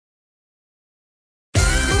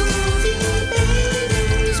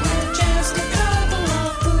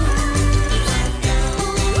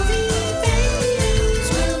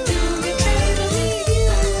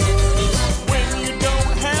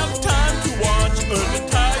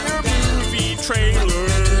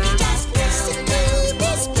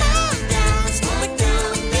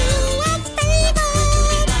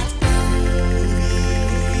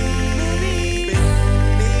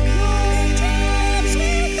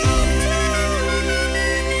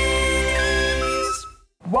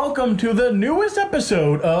welcome to the newest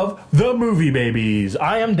episode of The Movie Babies.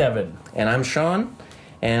 I am Devin. And I'm Sean,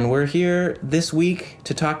 and we're here this week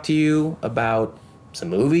to talk to you about some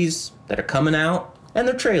movies that are coming out and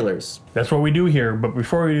their trailers. That's what we do here, but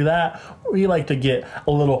before we do that, we like to get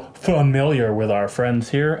a little familiar with our friends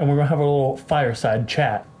here, and we're going to have a little fireside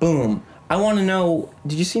chat. Boom. I want to know,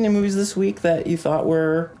 did you see any movies this week that you thought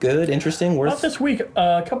were good, interesting, worth? Not this week.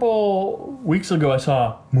 A couple weeks ago, I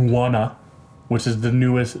saw Moana, which is the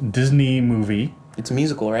newest Disney movie. It's a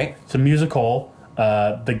musical, right? It's a musical.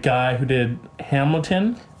 The guy who did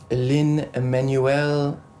Hamilton.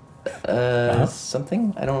 Lin-Manuel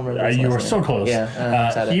something? I don't remember his You last were name. so close.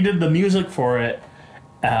 Yeah, he did the music for it.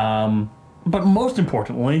 But most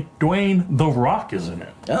importantly, Dwayne The Rock is in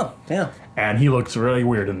it. Oh, yeah. And he looks really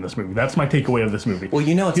weird in this movie. That's my takeaway of this movie. Well,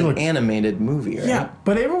 you know it's He an looks- animated movie, right? Yeah,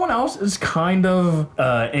 but everyone else is kind of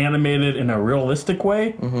animated in a realistic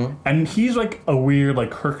way. Mm-hmm. And he's like a weird,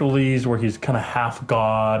 like Hercules, where he's kind of half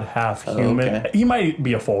god, half human. okay. He might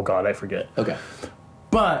be a full god, I forget. Okay.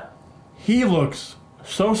 But he looks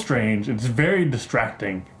so strange. It's very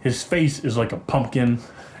distracting. His face is like a pumpkin.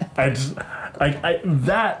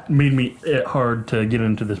 That made it hard to get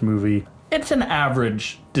into this movie. It's an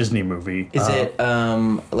average Disney movie. Is it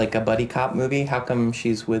like a buddy cop movie? How come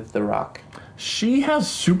she's with The Rock? She has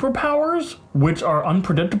superpowers, which are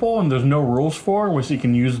unpredictable and there's no rules for, which she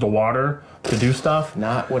can use the water to do stuff.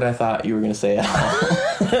 Not what I thought you were going to say at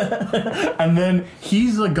all. And then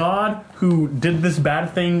he's a god who did this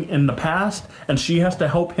bad thing in the past, and she has to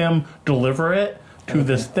help him deliver it to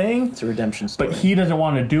this thing. It's a redemption story. But he doesn't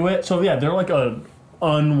want to do it. So yeah, they're like a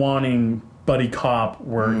unwanting buddy cop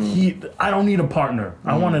where I don't need a partner.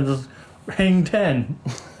 I want to just hang 10.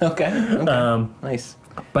 Okay. Nice.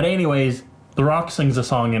 But anyways, The Rock sings a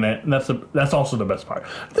song in it, and that's also the best part.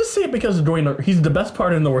 Let's see it because he's the best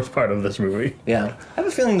part and the worst part of this movie. Yeah. I have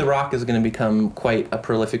a feeling The Rock is going to become quite a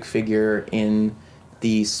prolific figure in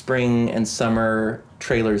the spring and summer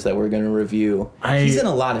trailers that we're going to review. He's in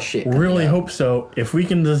a lot of shit. Really hope so. If we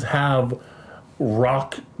can just have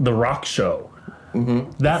The Rock Show,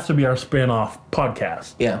 that should be our spin-off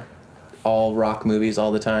podcast. Yeah. All Rock movies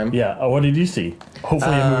all the time. Yeah. What did you see?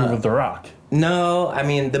 Hopefully a movie with The Rock. No, I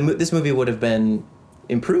mean, this movie would have been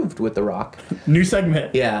improved with The Rock. New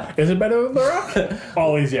segment. Yeah. Is it better with The Rock?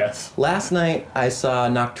 Always yes. Last night, I saw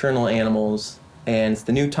Nocturnal Animals, and it's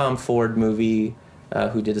the new Tom Ford movie,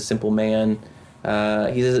 who did A Simple Man.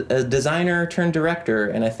 He's a designer turned director,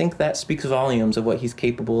 and I think that speaks volumes of what he's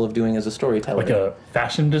capable of doing as a storyteller. Like a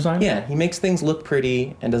fashion designer? Yeah, he makes things look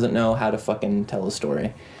pretty and doesn't know how to fucking tell a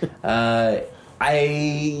story.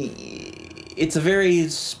 It's a very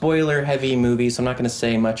spoiler-heavy movie, so I'm not going to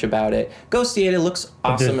say much about it. Go see it. It looks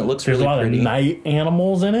awesome. It looks really pretty. There's a lot of night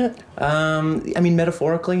animals in it? I mean,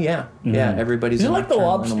 metaphorically, yeah. Mm-hmm. Yeah, everybody's Is it like The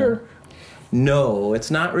Lobster? Animal. No,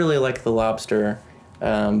 it's not really like The Lobster,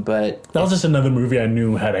 but... That was just another movie I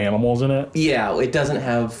knew had animals in it. Yeah, it doesn't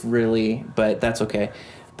have really, but that's okay.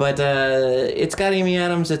 But it's got Amy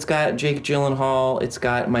Adams, it's got Jake Gyllenhaal, it's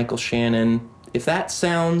got Michael Shannon. If that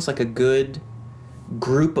sounds like a good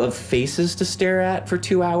group of faces to stare at for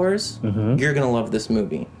 2 hours, you're going to love this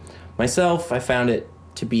movie. Myself, I found it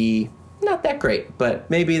to be not that great, but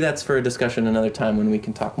maybe that's for a discussion another time when we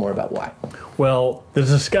can talk more about why. Well, the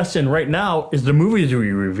discussion right now is the movies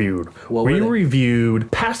we reviewed. We reviewed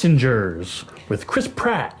Passengers with Chris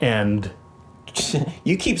Pratt and...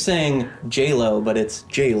 You keep saying J-Lo, but it's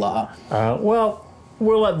J-Law. Well,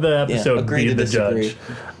 we'll let the episode be the judge.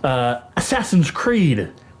 Assassin's Creed.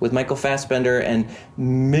 With Michael Fassbender and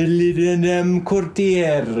Millennium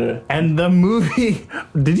Courtier. And the movie...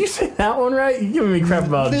 Did you say that one right? You're giving me crap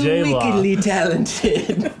about J-Law. The wickedly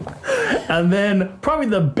talented. And then probably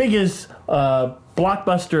the biggest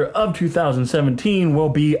blockbuster of 2017 will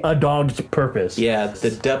be A Dog's Purpose. Yeah, the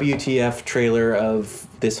WTF trailer of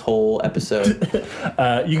this whole episode.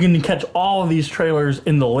 You can catch all of these trailers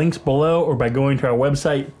in the links below or by going to our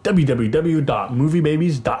website,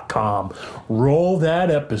 www.moviebabies.com. Roll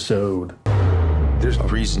that episode. There's a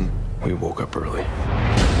reason we woke up early.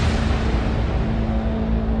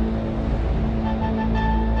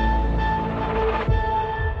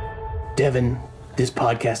 Devin, this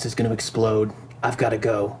podcast is going to explode. I've got to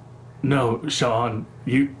go. No, Sean.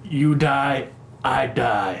 You die, I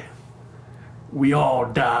die. We all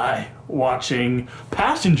die watching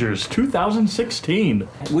Passengers 2016.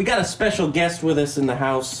 We got a special guest with us in the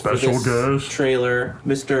house. Special for this guest. trailer,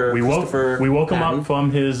 Mr. Christopher. We woke him Patton. up from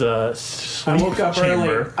his sleep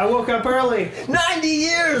chamber. I woke up early. 90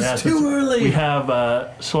 years, too early. We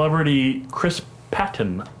have celebrity Chris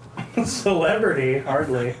Patton Celebrity,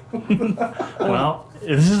 hardly. Well,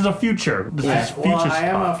 this is the future. This is future Well, I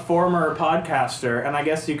am a stuff. former podcaster, and I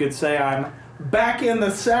guess you could say I'm back in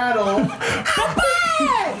the saddle.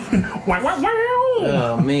 Wow, wow, wow.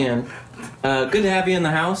 Oh man, good to have you in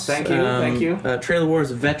the house. Thank you, thank you. Trailer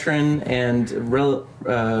Wars veteran and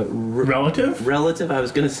Relative? relative. I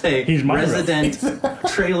was going to say He's my resident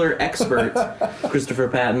trailer expert, Christopher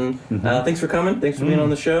Patton. Thanks for coming. Thanks for being on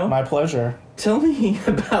the show. My pleasure. Tell me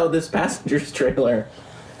about this Passengers trailer.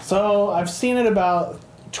 So I've seen it about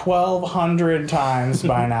 1,200 times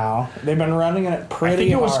by now. They've been running it I pretty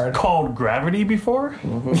think it was hard. called Gravity before.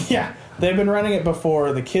 Yeah, they've been running it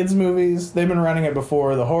before the kids' movies. They've been running it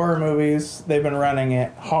before the horror movies. They've been running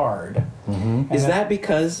it hard. Is that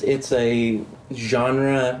because it's a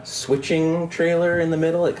genre switching trailer in the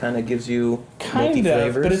middle? It kind of gives you Kind of,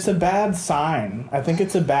 multi-flavors? but it's a bad sign. I think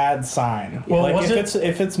it's a bad sign. Well, like was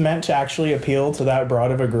if it's meant to actually appeal to that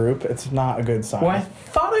broad of a group, it's not a good sign. Well, I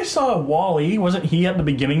thought I saw Wally. Wasn't he at the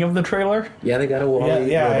beginning of the trailer? Yeah, they got a Wally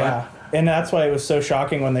yeah, robot. yeah. And that's why it was so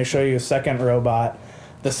shocking when they show you a second robot.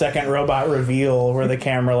 The second robot reveal where the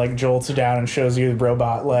camera like jolts down and shows you the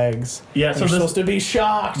robot legs. Yeah, And so you're this- supposed to be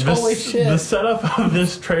shocked. Holy shit. The setup of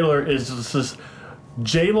this trailer is this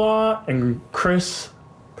J-Law and Chris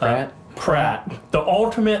Pratt, the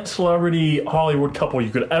ultimate celebrity Hollywood couple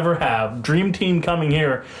you could ever have. Dream team coming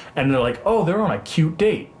here, and they're like, oh, they're on a cute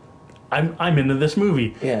date. I'm into this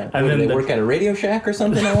movie. Yeah. And What, do then they work at a Radio Shack or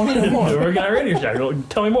something? I want to know more. We're gonna Radio Shack.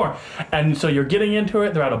 Tell me more. And so you're getting into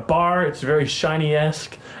it. They're at a bar. It's very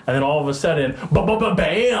shiny-esque, and then all of a sudden,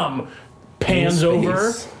 bam, pans In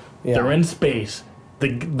over. space. Yeah. They're in space.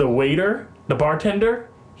 The waiter, the bartender,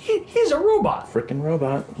 he's a robot. Freaking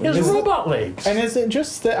robot. He has robot legs. And is it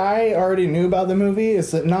just that I already knew about the movie?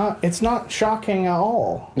 Is it not? It's not shocking at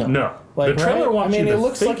all. No. Like, the trailer right? wants I mean, you to it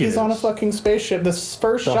looks think like he's it on a is. fucking spaceship. This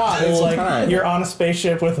first The shot is whole like time. you're on a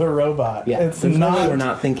spaceship with a robot. Yeah, it's there's no way not. we're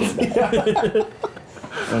not thinking that.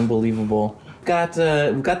 Unbelievable. We've got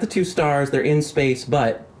the 2 stars. They're in space,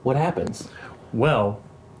 but what happens? Well,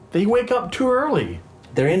 they wake up too early.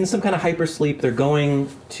 They're in some kind of hypersleep. They're going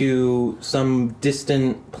to some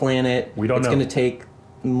distant planet. We don't It's know. going to take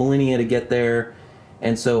millennia to get there.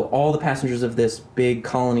 And so all the passengers of this big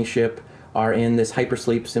colony ship are in this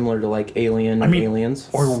hypersleep similar to like Alien Aliens.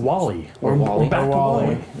 Or Wally. Or Wally. Back Or to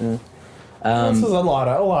Wally. Wally. This is a lot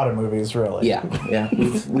of movies, really. Yeah.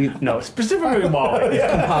 We've No, specifically Wally.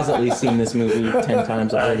 compositely seen this movie 10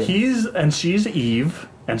 times already. She's Eve,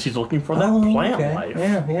 and she's looking for that plant life.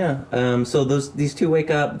 Yeah. So these 2 wake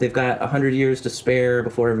up. They've got 100 years to spare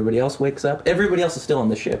before everybody else wakes up. Everybody else is still on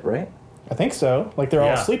the ship, right? I think so. Like they're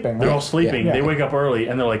all sleeping. They're right? all sleeping. Yeah. They wake up early,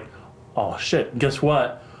 and they're like, "Oh shit! Guess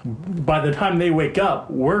what? By the time they wake up,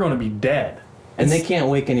 we're going to be dead." And they can't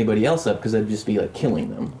wake anybody else up because that'd just be like killing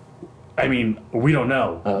them. I mean, we don't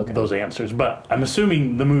know those answers, but I'm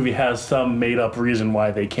assuming the movie has some made-up reason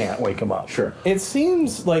why they can't wake them up. Sure. It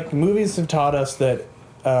seems like movies have taught us that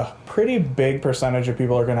a pretty big percentage of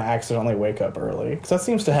people are going to accidentally wake up early. Because that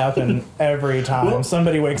seems to happen every time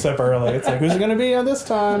somebody wakes up early. It's like, who's it going to be at this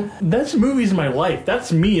time? That's movies in my life.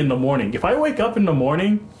 That's me in the morning. If I wake up in the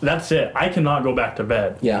morning, that's it. I cannot go back to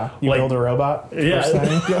bed. Yeah. You Like- build a robot? Yeah.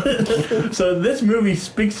 First thing? So this movie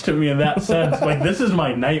speaks to me in that sense. Like, this is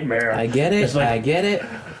my nightmare. I get it. It's like, I get it.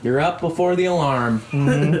 You're up before the alarm.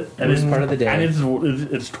 and it's part of the day. And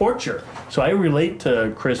it's torture. So I relate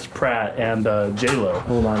to Chris Pratt and J-Lo.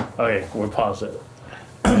 Hold on. Okay, we'll pause it.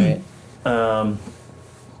 All right.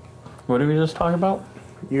 What did we just talk about?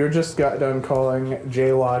 You just got done calling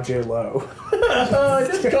J-Law J-Lo. I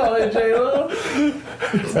just call it J-Lo.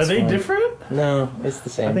 Are they different? No, it's the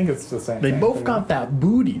same. I think it's the same They thing. both got that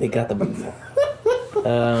booty. They got the booty.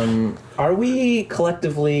 Are we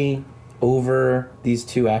collectively over these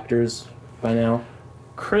 2 actors by now?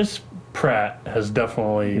 Chris Pratt has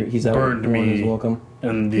definitely He's out. burned Everyone is me welcome.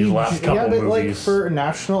 in these last couple yeah, but like movies. for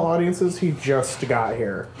national audiences, he just got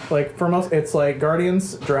here. Like for most, it's like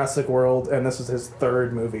Guardians, Jurassic World, and this is his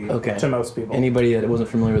 3rd movie. Okay. To most people. Anybody that wasn't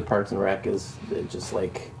familiar with Parks and Rec is just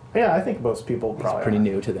like Yeah, I think most people probably pretty are.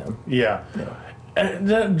 new to them. Yeah.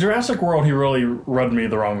 The Jurassic World, he really rubbed me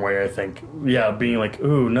the wrong way, I think. Yeah, being like,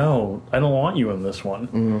 ooh, no, I don't want you in this one.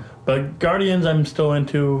 Mm-hmm. But Guardians, I'm still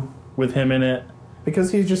into with him in it.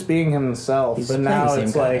 Because he's just being himself. He's But playing now the same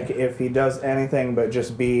it's guy. like if he does anything but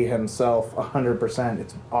just be himself 100%,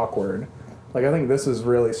 it's awkward. Like I think this is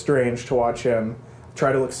really strange to watch him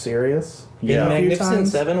try to look serious. Yeah. a few Magnificent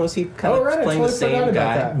times. Seven, was he kind Oh, of right, I playing the totally forgot same about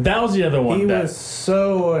guy? that. That was the other one. He that, was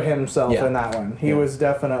so himself Yeah. in that one. He Yeah. was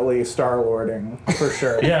definitely Star-Lording for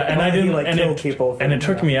sure. yeah, and I He, didn't. like and killed it, people. and it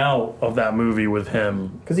took me out of that movie with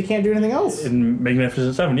him because he can't do anything else. in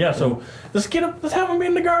Magnificent Seven. Yeah, so let's have him be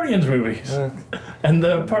in the Guardians movies and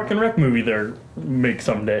the Park and Rec movie they're make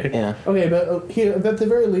someday. Yeah. Okay, but he at the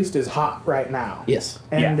very least is hot right now. Yes.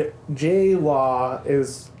 And J Law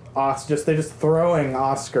is they're just throwing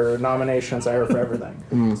Oscar nominations at her for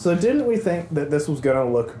everything. So didn't we think that this was gonna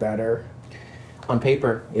look better? On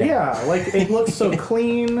paper. Yeah, like it looks so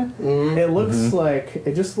clean. It looks like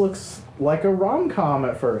it just looks like a rom-com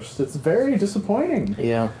at first. It's very disappointing.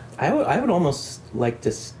 Yeah. I would almost like to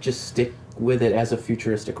just stick with it as a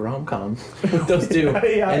futuristic rom-com with those two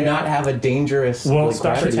Yeah, and yeah. not have a dangerous Well, Stop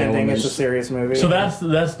gravity pretending element. it's a serious movie. So that's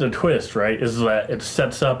the twist, right? Is that it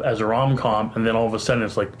sets up as a rom com, and then all of a sudden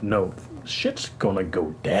it's like, no, shit's gonna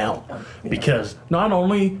go down because not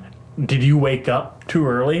only did you wake up too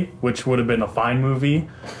early, which would have been a fine movie,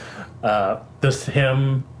 this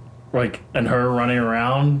him like and her running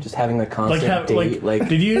around. Just having the constant date, like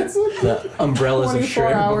did you the umbrellas of 24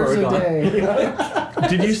 shrimp hours before a we're day. gone.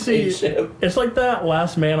 did you see? Spaceship. It's like that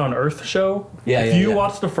Last Man on Earth show. Yeah, If yeah, you yeah.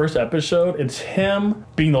 watch the first episode, it's him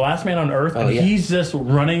being the last man on Earth, and yeah. he's just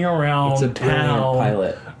running around It's a brilliant town,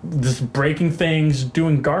 pilot. just breaking things,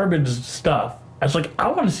 doing garbage stuff. I was like, I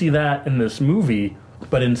want to see that in this movie,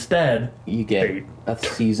 but instead, You get a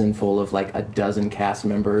season full of like a dozen cast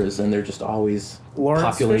members, and they're just always Lawrence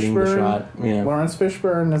populating the Fishburne. shot. Yeah. Lawrence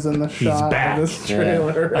Fishburne is in the shot back. of this Yeah.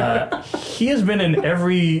 trailer. he has been in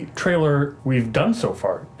every trailer we've done so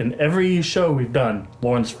far. In every show we've done,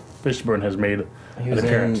 Lawrence Fishburne has made He an was in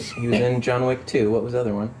appearance. John Wick 2. What was the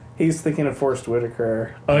other one? He's thinking of Forrest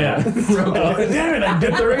Whitaker. Oh yeah! Oh, damn it! I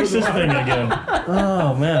did the racist thing again.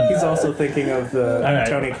 Oh man! He's also thinking of the right.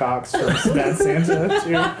 Tony Cox from Bad Santa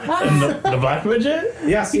too. And the black midget.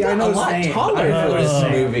 Yeah, see, I know a his lot name. taller I know for his this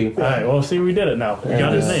name. movie. All right. Well, see, we did it now. We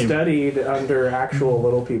got his He name. studied under actual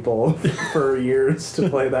little people for years to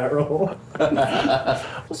play that role.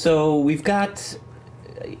 So we've got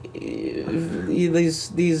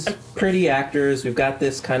these pretty actors. We've got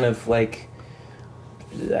this kind of like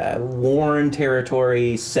Warren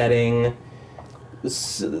territory setting.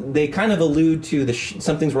 They kind of allude to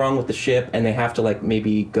something's wrong with the ship, and they have to like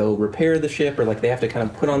maybe go repair the ship, or like they have to kind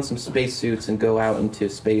of put on some spacesuits and go out into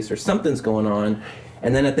space, or something's going on.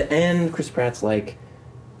 And then at the end, Chris Pratt's like,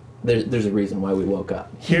 "There's a reason why we woke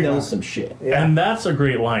up. He Here- knows some shit." Yeah. And that's a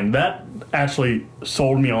great line. That actually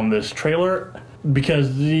sold me on this trailer because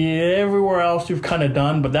everywhere else you've kind of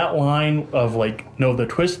done, but that line of like, no, the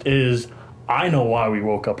twist is, I know why we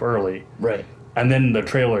woke up early. Right. And then the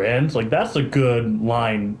trailer ends. Like, that's a good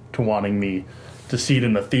line to wanting me to see it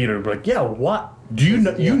in the theater. Be like, yeah, what? Do you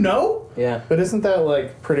know? You know? Yeah. But isn't that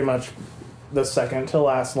like pretty much the second to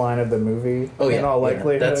last line of the movie? Oh yeah. In all yeah.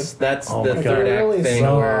 likelihood. That's Oh the my third God. act Really thing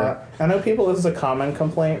saw- where I know people. This is a common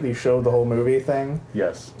complaint. You show the whole movie thing.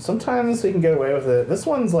 Yes. Sometimes we can get away with it. This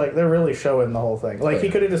one's like they're really showing the whole thing. Like he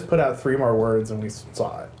could have just put out 3 more words and we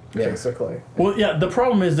saw it. Yeah. Basically. Well, yeah, the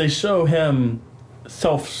problem is they show him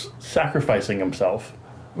self-sacrificing himself.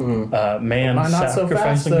 Man Not so fast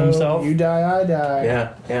sacrificing though. himself. You die, I die.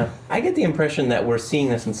 Yeah. I get the impression that we're seeing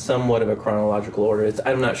this in somewhat of a chronological order.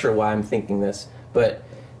 I'm not sure why I'm thinking this, but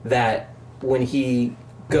that when he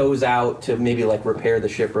goes out to maybe like repair the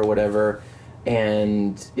ship or whatever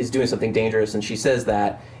and is doing something dangerous and she says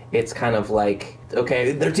that, it's kind of like,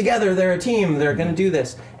 okay, they're together, they're a team, they're going to do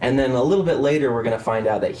this. And then a little bit later we're going to find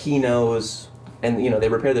out that he knows, and they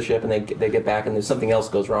repair the ship and they get back and there's something else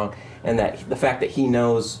goes wrong, and that the fact that he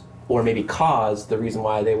knows or maybe caused the reason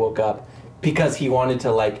why they woke up because he wanted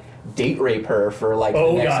to like date rape her for like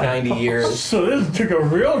the next God. 90 years. So this took a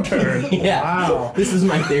real turn. Yeah. Wow. This is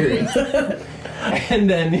my theory. And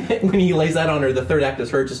then when he lays that on her, the third act is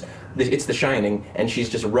her just, it's The Shining, and she's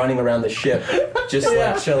just running around the ship, just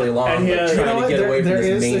like Shelley Long, And he like, has- trying You know to what? get away from There this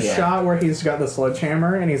is maniac. the shot where he's got the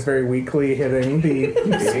sledgehammer and he's very weakly hitting the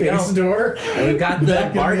space go. door. And we've got the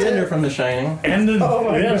bartender from The Shining. And the Oh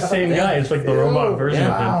my God. same guy. It's like the robot version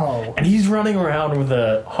wow. of him. And he's running around with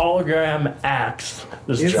a hologram axe,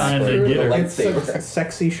 just It's trying to true. get her. Like- It's a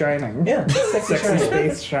sexy shining. Yeah. Sexy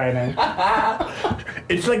space shining.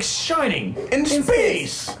 It's like shining in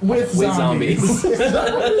space. With zombies.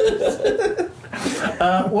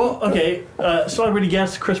 Well, okay. Celebrity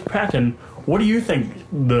guest Chris Pratt. What do you think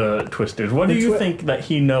the twist is? What do you think that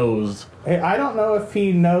he knows? Hey, I don't know if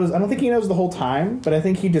he knows. I don't think he knows the whole time, but I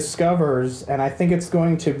think he discovers, and I think it's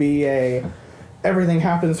going to be everything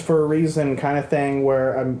happens for a reason kind of thing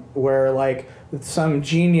where like some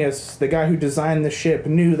genius, the guy who designed the ship,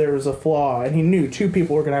 knew there was a flaw, and he knew 2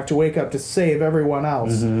 people were going to have to wake up to save everyone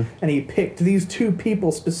else. And he picked these 2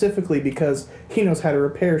 people specifically because he knows how to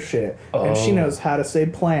repair shit, and she knows how to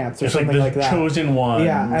save plants or It's something like like the that. chosen one.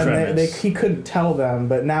 Yeah, and premise. he couldn't tell them,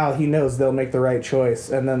 but now he knows they'll make the right choice,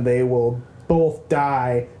 and then they will both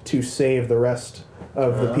die to save the rest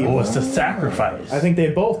of the people. Oh, it's the sacrifice. I think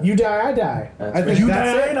they both. You die, I die. I think You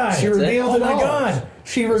that's die, it. I die. She That's it. revealed Oh it my all. God.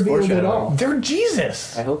 She revealed it all. They're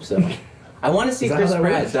Jesus. I hope so. I want to see Is that Chris how that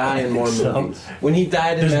Pratt works? die in more So- movies. When he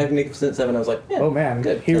died in Magnificent Seven, I was like, yeah, Oh man,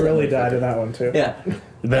 good. he really died in that one too. Yeah,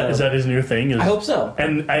 Is that his new thing? I hope so.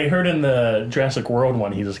 And I heard in the Jurassic World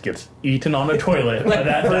one, he just gets eaten on a toilet by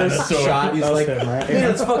that First dinosaur. shot, he's That was like, him, right? man,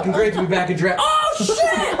 it's fucking great to be back in Jurassic. Oh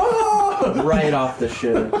shit! Oh! Right off the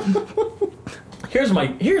shit. Here's my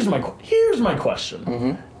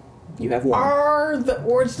question. You have one.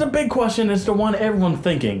 Or it's the big question, it's the one everyone's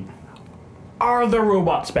thinking. Are the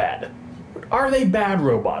robots bad? Are they bad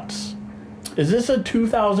robots? Is this a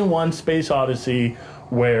 2001 Space Odyssey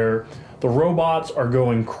where the robots are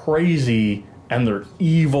going crazy and they're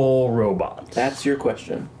evil robots? That's your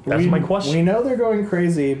question. That's my question. We know they're going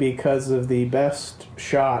crazy because of the best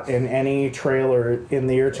shot in any trailer in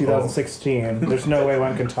the year 2016. There's no way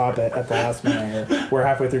one can top it at the last minute. Here. We're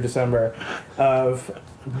halfway through December. Of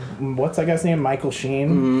what's that guy's name? Michael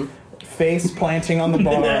Sheen. Face planting on the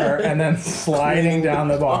bar and then sliding down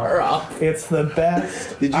the bar. off. It's the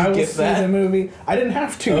best. Did you I will get see that? the movie. I didn't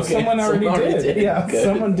have to. Okay, Someone already someone already did. did. Yeah, Good.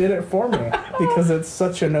 someone did it for me because it's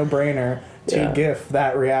such a no-brainer to Yeah. gif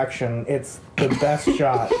that reaction. It's the best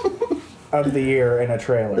shot of the year in a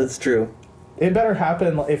trailer. That's true. It better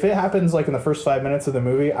happen. If it happens like in the first 5 minutes of the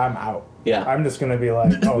movie, I'm out. Yeah. I'm just gonna be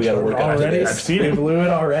like, oh, We gotta work on already. this. I've seen They it. blew it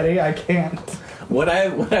already. I can't. What I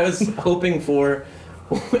was hoping for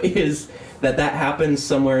is that happens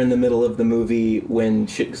somewhere in the middle of the movie when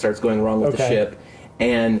shit starts going wrong with the Okay. ship.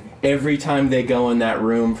 And every time they go in that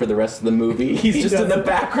room for the rest of the movie, he's just in the doesn't-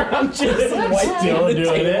 background, just wiping Still the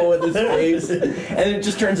doing table it. with his face. And it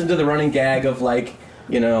just turns into the running gag of like,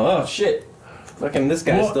 oh shit, fucking this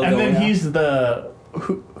guy's still and going. then he's the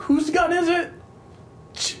whose gun is it?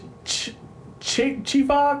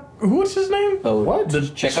 Chivak? What's his name? oh, What? The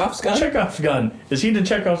Chekhov's gun? Chekhov's gun. Is he the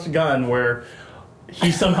Chekhov's gun where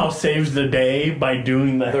he somehow saves the day by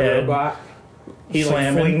doing the The head robot. He like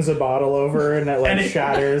slamming? flings a bottle over and it like And it-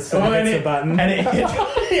 shatters and Oh, hits and a button. And it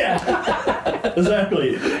hits. Yeah.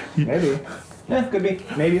 Exactly. Maybe. Yeah, could be.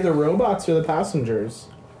 Maybe the robots are the passengers.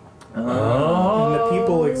 Oh. And the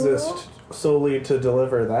people exist solely to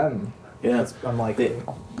deliver them. Yeah. That's unlikely.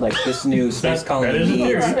 Like this new space That colony is a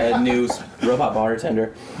needs theory. a new robot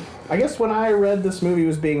bartender. I guess when I read this movie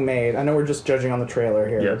was being made, I know we're just judging on the trailer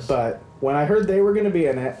here, Yes. but when I heard they were going to be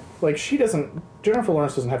in it, like Jennifer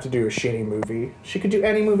Lawrence doesn't have to do a shitty movie. She could do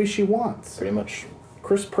any movie she wants. Pretty much.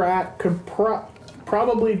 Chris Pratt could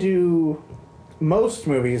probably do most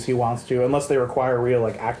movies he wants to, unless they require real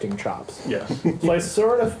like acting chops. Yes. So I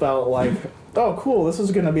sort of felt like, oh, cool, this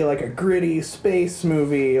is going to be like a gritty space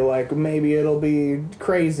movie. Like, maybe it'll be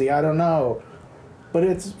crazy. I don't know. But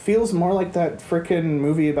it feels more like that frickin'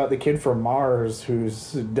 movie about the kid from Mars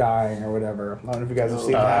who's dying or whatever. I don't know if you guys have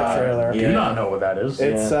seen that trailer. Do not know what that is.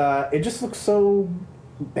 It's it just looks so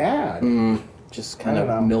bad. Just kind I of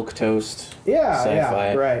don't know. milquetoast Yeah, sci-fi.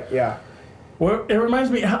 yeah, right, yeah. Well, it reminds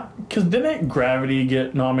me, because didn't Gravity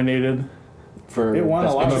get nominated? For It won a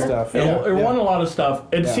Best lot of Picture. stuff. It, Yeah, it yeah. won a lot of stuff.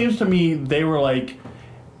 It Yeah. seems to me they were like,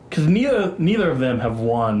 because neither of them have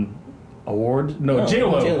won awards. No,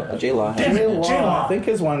 J-Lo. J-Lo. Damn it. J-Lo, J-Lo. I think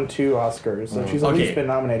has won 2 Oscars, so she's at Okay. least been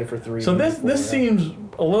nominated for 3. So this before. seems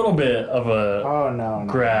a little bit of a Oh no, no.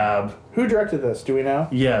 grab. Who directed this? Do we know?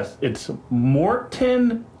 Yes, it's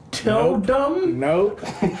Morton Tildum Nope.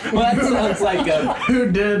 Well, that sounds like a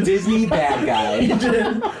who did Disney bad guy.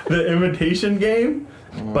 The Imitation Game,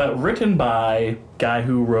 but written by guy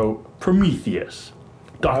who wrote Prometheus,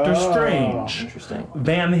 Doctor Oh. Strange, Interesting.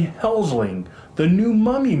 Van Helsing, the new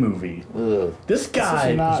Mummy movie. Ugh. This guy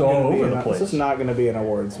is gonna all be over the place. This is not going to be an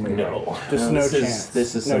awards movie. No. Just No, no this chance.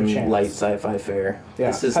 This is no some chance. light sci-fi fare. Yeah.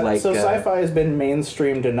 This is like so sci-fi has been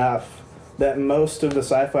mainstreamed enough that most of the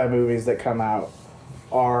sci-fi movies that come out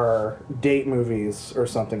are date movies or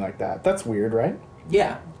something like that. That's weird, right?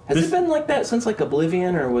 yeah. Has This- it been like that since like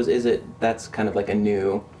Oblivion, or is it that's kind of like a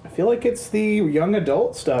new? I feel like it's the young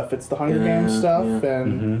adult stuff. It's the Hunger Yeah, Games stuff yeah.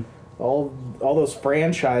 and all those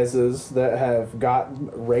franchises that have got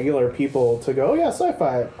regular people to go, oh yeah,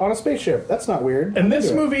 sci-fi on a spaceship. That's not weird. And I'm this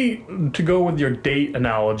into it. movie, to go with your date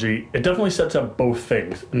analogy, it definitely sets up both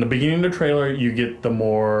things. In the beginning of the trailer, you get the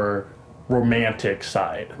more romantic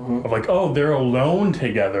side of like, oh, they're alone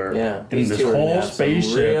together Yeah, in these this two are gonna whole have some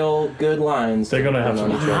spaceship. real good lines. They're gonna have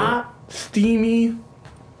some on each other. hot, steamy.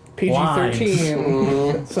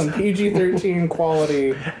 PG-13, some PG-13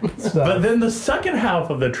 quality stuff. But then the second half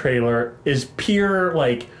of the trailer is pure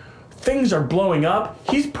like things are blowing up.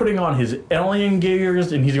 He's putting on his alien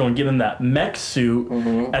gears and he's going to get in that mech suit,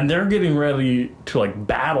 and they're getting ready to like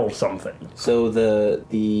battle something. So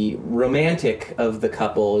the romantic of the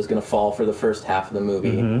couple is going to fall for the first half of the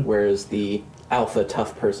movie, whereas the alpha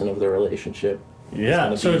tough person of the relationship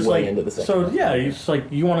Yeah, is so going to it's be way like into the second so half. yeah, it's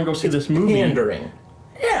like you want to go see this movie. Pandering.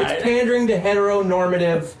 Yeah, It's pandering to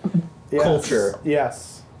heteronormative Yes. culture.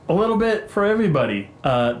 Yes. a little bit for everybody.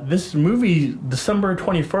 This movie, December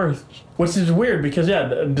 21st, which is weird because,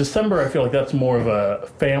 yeah, December, I feel like that's more of a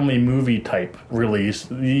family movie type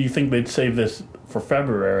release. You think they'd save this for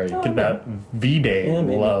February, get that V-Day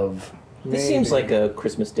maybe. love. This seems like a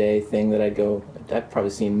Christmas Day thing that I've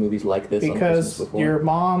probably seen movies like this on Christmas Because before. your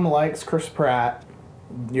mom likes Chris Pratt,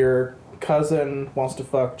 your cousin wants to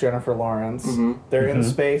fuck Jennifer Lawrence. They're in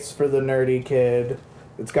space for the nerdy kid.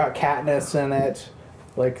 It's got Katniss in it.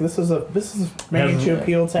 Like this is made Has to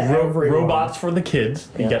appeal to everyone. Robots for the kids.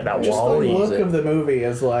 You get that Just the Wall-E. look of the movie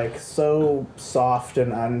is like so soft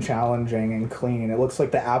and unchallenging and clean. It looks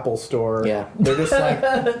like the Apple Store. Yeah. They're just like,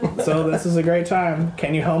 so this is a great time.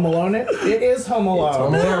 Can you Home Alone it? It is Home Alone.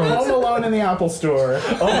 Home Alone. Home Alone in the Apple Store.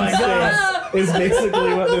 Oh my god. Is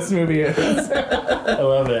basically what this movie is. I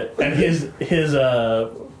love it. And his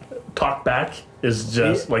talk back is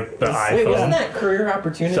just like the Wait, iPhone. wasn't that Career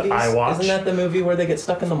Opportunities? So iWatch. Isn't that the movie where they get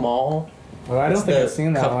stuck in the mall? Well, I don't think I've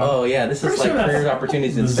seen that one. Oh yeah, this is Pretty like sure Career that's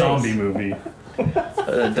Opportunities in the space. zombie movie.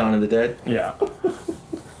 Dawn of the Dead. Yeah.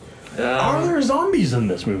 Are there zombies in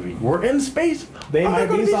this movie? We're in space. They Are might there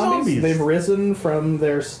gonna be zombies. They've risen from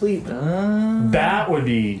their sleep. That would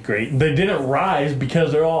be great. They didn't rise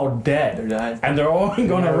because they're all dead. They're dead. And they're all going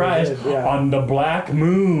to never rise did, yeah. on the black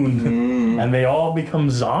moon. And they all become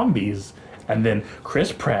zombies. And then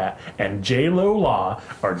Chris Pratt and J-Lo Law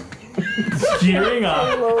are gearing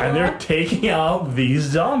up and they're taking out these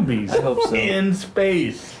zombies I hope so. in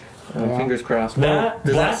space. Fingers crossed. That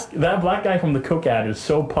Does black guy from the Coke ad is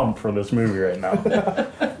so pumped for this movie right now.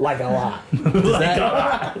 Like a lot.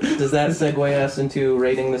 does that segue us into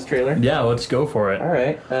rating this trailer? Yeah, let's go for it. All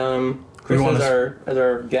right. Chris, We wanna as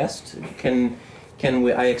our guest, can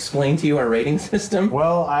I explain to you our rating system?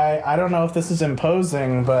 Well, I don't know if this is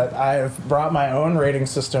imposing, but I've brought my own rating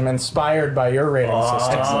system inspired by your rating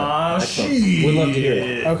system. Excellent. We'd love to hear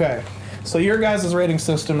it. Okay. So your guys' rating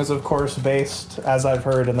system is, of course, based, as I've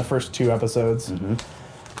heard in the first 2 episodes,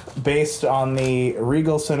 based on the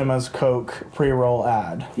Regal Cinemas Coke pre-roll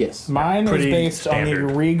ad. Yes. Mine is Pretty based on standard.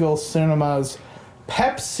 the Regal Cinemas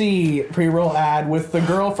Pepsi pre-roll ad with the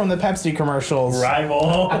girl from the Pepsi commercials.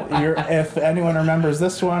 Rival. If anyone remembers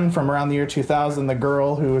this one from around the year 2000, the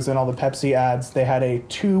girl who was in all the Pepsi ads, they had a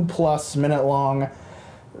 2+ minute long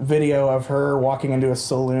video of her walking into a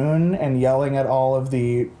saloon and yelling at all of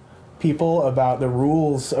the people about the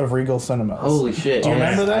rules of Regal Cinemas. Holy shit. Do you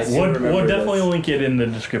remember I this? do remember We'll definitely this. link it in the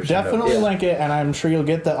description. Definitely Yeah. link it, and I'm sure you'll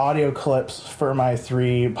get the audio clips for my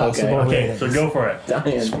 3 possible Okay, ratings. so go for it.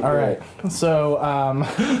 Diane, All right. So,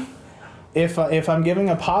 if I'm giving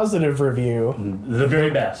a positive review, The very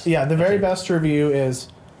best. yeah, the very best review is,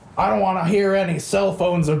 I don't want to hear any cell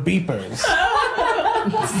phones or beepers.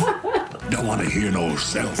 Don't want to hear no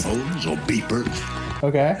cell phones or beepers.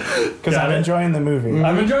 Okay? Because Got I'm it. enjoying the movie.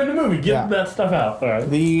 I'm enjoying the movie. Get Yeah. that stuff out. All right.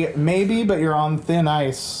 The maybe, but you're on thin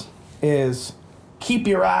ice is keep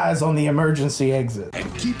your eyes on the emergency exit.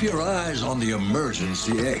 And keep your eyes on the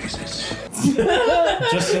emergency exits.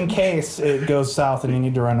 Just in case it goes south and you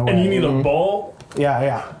need to run away. And you need a bowl.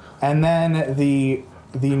 Yeah. And then the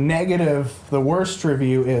negative, the worst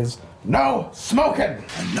review is no smoking.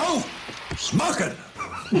 And no smoking.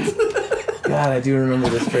 God, I do remember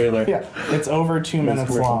this trailer. Yeah, it's over 2 minutes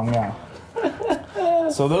commercial. long. Yeah.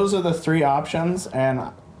 So those are the 3 options, and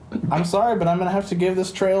I'm sorry, but I'm gonna have to give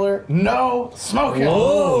this trailer no smoking.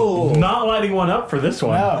 Whoa! Not lighting one up for this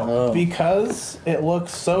one. No, because it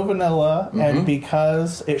looks so vanilla, and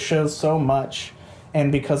because it shows so much,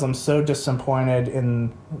 and because I'm so disappointed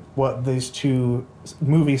in what these 2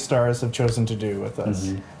 movie stars have chosen to do with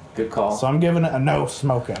us. Good call. So I'm giving it a no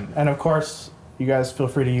smoking, and of course, you guys feel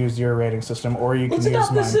free to use your rating system, or you can Let's use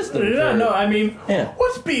adopt mine. the system. Yeah, for- no, I mean, Yeah.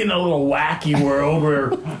 what's being a little wacky world where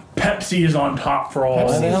Pepsi is on top for all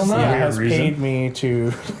Pepsi this hell no. weird has reason? paid me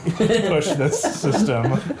to push this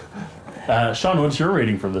system. Sean, what's your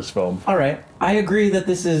rating for this film? All right. I agree that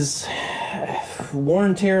this is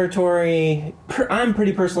worn territory. I'm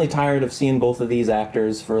pretty personally tired of seeing both of these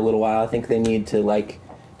actors for a little while. I think they need to like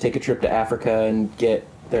take a trip to Africa and get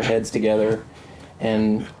their heads together.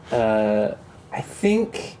 And I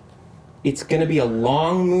think it's going to be a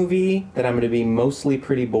long movie that I'm going to be mostly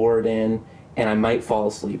pretty bored in, and I might fall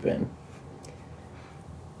asleep in.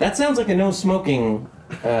 That sounds like a no smoking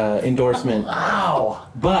endorsement. Wow.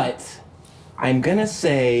 But I'm going to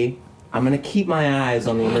say I'm going to keep my eyes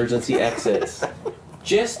on the emergency exits.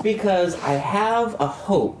 Just because I have a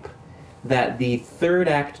hope that the third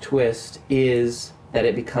act twist is that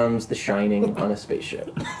it becomes The Shining on a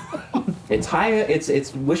spaceship.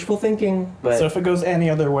 It's wishful thinking, but So if it goes any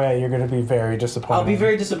other way, you're going to be very disappointed. I'll be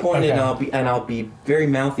very disappointed, Okay. and I'll be very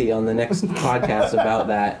mouthy on the next podcast about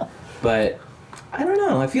that. But I don't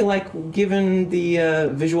know. I feel like, given the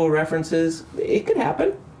visual references, it could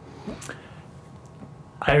happen.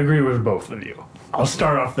 I agree with both of you. I'll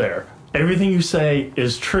start off there. Everything you say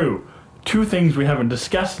is true. Two things we haven't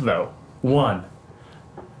discussed, though. One,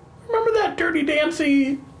 remember that dirty,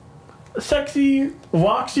 dancy, sexy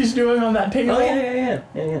walk she's doing on that table? Oh yeah.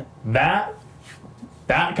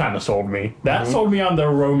 That kind of sold me. That sold me on the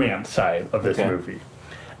romance side of this Okay. movie.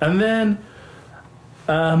 And then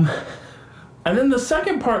the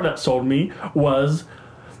second part that sold me was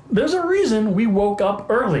there's a reason we woke up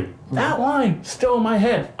early. That line still in my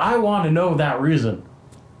head. I want to know that reason.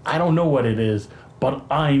 I don't know what it is, but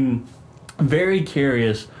I'm very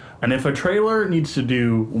curious. And if a trailer needs to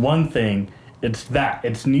do one thing, it's that.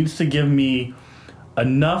 It needs to give me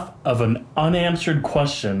enough of an unanswered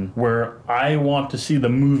question where I want to see the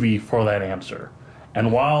movie for that answer.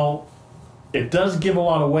 And while it does give a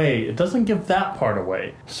lot away, it doesn't give that part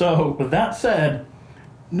away. So, with that said,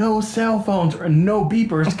 no cell phones or no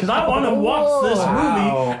beepers, because I want to watch this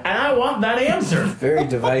movie and I want that answer. Very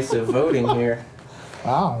divisive voting here.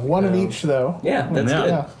 Wow, one of each, though. Yeah, that's Yeah. good.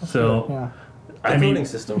 Yeah. So, Yeah. I Good mean, voting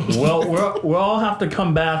system. well, we'll all have to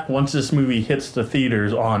come back once this movie hits the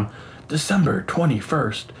theaters on December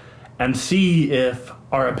 21st and see if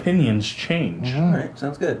our opinions change. All right,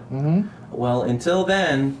 sounds good. Mm-hmm. Well, until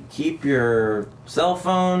then, keep your cell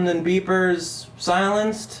phone and beepers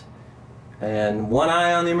silenced, and one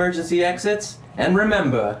eye on the emergency exits. And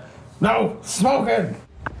remember, No smoking!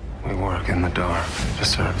 We work in the dark to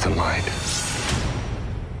serve the light.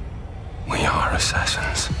 We are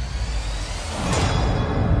assassins.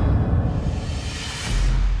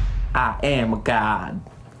 I am a god.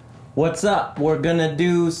 What's up? We're gonna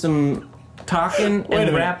do some talking Wait a and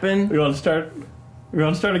minute. rapping. We want to start? We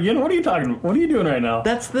want to start again? What are you talking? What are you doing right now?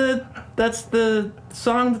 That's the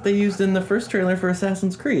song that they used in the first trailer for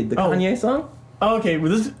Assassin's Creed, the Oh. Kanye song. Oh, okay,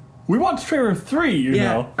 well, we watched trailer 3. You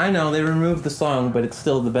know. I know they removed the song, but it's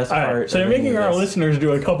still the best All part. right, so of you're any making of our this. listeners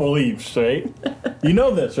do a couple leaps, right? You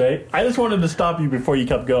know this, right? I just wanted to stop you before you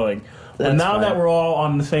kept going. But That's now that fine. we're all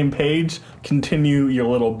on the same page, continue your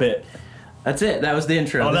little bit. That's it. That was the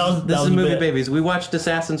intro. Oh, this that is was a a movie, bit. babies. We watched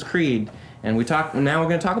Assassin's Creed, and now we're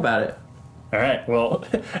going to talk about it. All right, well,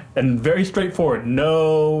 and very straightforward.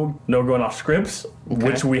 No going off scripts,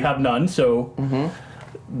 which we have none. So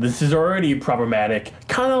this is already problematic.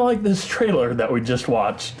 Kind of like this trailer that we just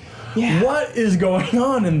watched. Yeah. What is going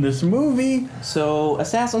on in this movie? So,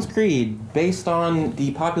 Assassin's Creed, based on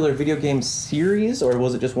the popular video game series, or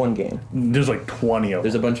was it just one game? There's like 20 of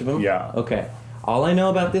There's a them. bunch of them? Yeah. Okay. All I know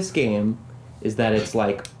about this game is that it's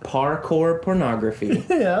like parkour pornography.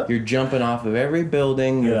 Yeah. You're jumping off of every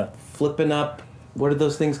building, you're Yeah. flipping up, what are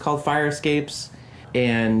those things called? Fire escapes,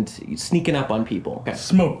 and sneaking up on people. Okay.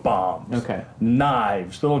 Smoke bombs. Okay.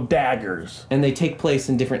 Knives, little daggers. And they take place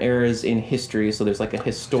in different eras in history, so there's like a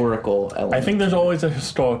historical element. I think there's always a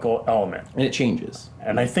historical element, And it changes.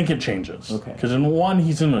 and I think it changes. Okay. Because in one,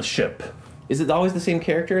 he's in a ship. Is it always the same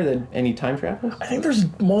character that any time travels? I think there's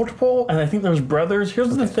multiple, and I think there's brothers.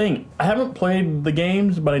 Here's the thing. I haven't played the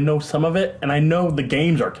games, but I know some of it, and I know the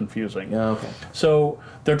games are confusing. Yeah, okay. So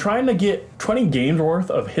they're trying to get 20 games worth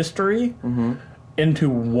of history into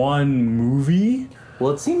one movie.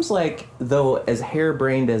 Well, it seems like, though, as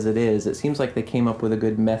harebrained as it is, it seems like they came up with a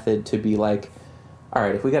good method to be like, all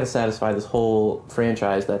right, if we got to satisfy this whole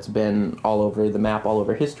franchise that's been all over the map, all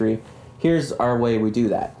over history, here's our way we do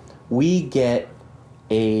that. We get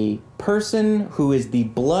a person who is the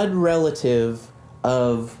blood relative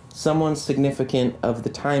of someone significant of the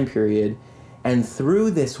time period, and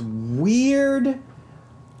through this weird,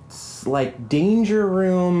 like, danger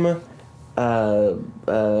room,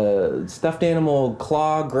 stuffed animal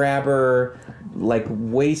claw grabber, like,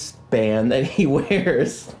 waistband that he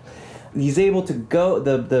wears, he's able to go,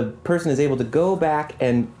 the person is able to go back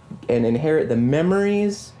and inherit the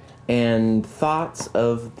memories and thoughts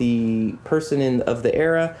of the person of the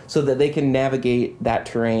era so that they can navigate that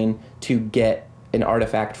terrain to get an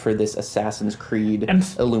artifact for this Assassin's Creed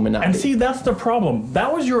Illuminati. And see, that's the problem.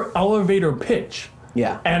 That was your elevator pitch.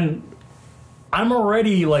 Yeah. And I'm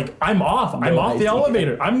already, like, I'm off. I'm off the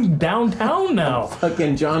elevator. I'm downtown now.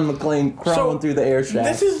 Fucking John McClane crawling through the air shaft.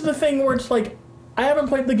 This is the thing where it's like, I haven't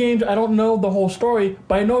played the games. I don't know the whole story.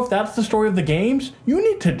 But I know if that's the story of the games, you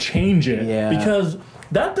need to change it. Yeah. Because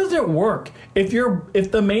that doesn't work.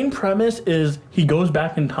 If the main premise is he goes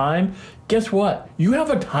back in time, guess what? You have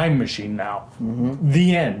a time machine now. Mm-hmm.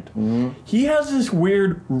 The end. Mm-hmm. He has this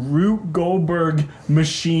weird Rube Goldberg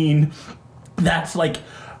machine that's like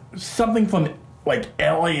something from like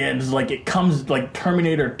Aliens. Like it comes like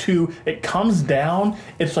Terminator 2. It comes down.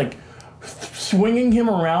 It's like swinging him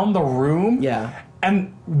around the room. Yeah.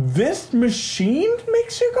 And this machine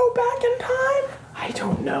makes you go back in time? I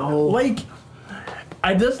don't know. Like,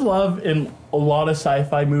 I just love in a lot of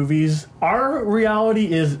sci-fi movies, our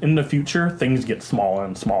reality is in the future, things get smaller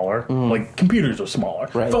and smaller. Like, computers are smaller.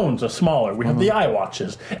 Right. Phones are smaller. We have the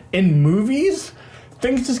iWatches. In movies,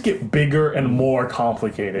 things just get bigger and more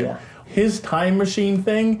complicated. Yeah. His time machine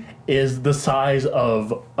thing is the size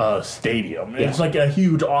of a stadium. It's like a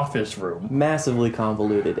huge office room. Massively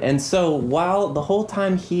convoluted. And so while the whole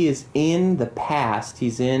time he is in the past,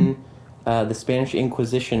 he's in the Spanish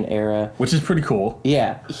Inquisition era. Which is pretty cool.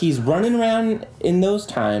 Yeah. He's running around in those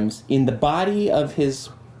times in the body of his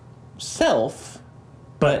self.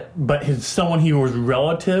 But his someone he was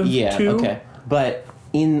relative Yeah, to. okay. But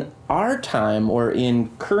in our time, or in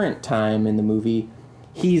current time in the movie,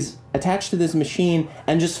 he's attached to this machine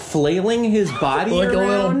and just flailing his body Like around.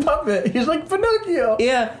 a little puppet. He's like Pinocchio.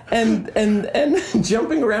 Yeah, and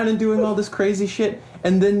jumping around and doing all this crazy shit.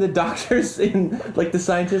 And then the doctors and like the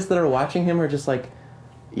scientists that are watching him are just like,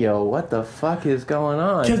 yo, what the fuck is going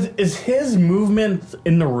on? Because is his movements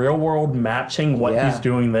in the real world matching what Yeah. he's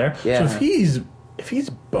doing there? Yeah. So if he's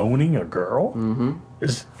boning a girl,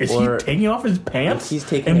 is Or he taking off his pants? if he's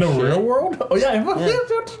taking in a the shit. real world? Oh yeah, I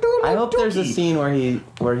hope there's a scene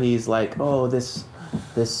where he's like, oh, this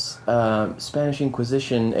Spanish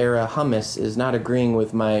Inquisition era hummus is not agreeing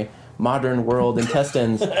with my modern world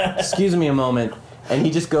intestines. Excuse me a moment. And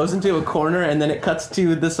he just goes into a corner, and then it cuts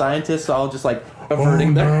to the scientists all just like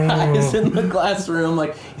averting their eyes in the classroom,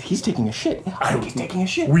 like, he's taking a shit. I think he's taking a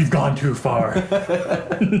shit. We've gone too far.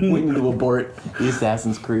 We need to abort the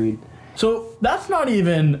Assassin's Creed. So that's not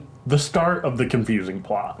even the start of the confusing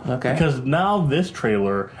plot. Okay. Because now this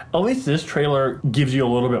trailer, at least this trailer, gives you a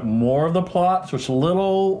little bit more of the plot, so it's a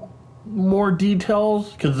little more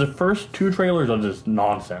details, because the first two trailers are just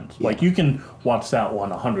nonsense. Yeah. Like, you can watch that one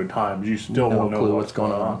 100 times, you still No won't know clue what's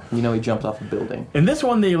going on. You know he jumped off a building. In this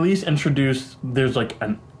one, they at least introduced, there's like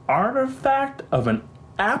an artifact of an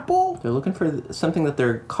apple, They're looking for something that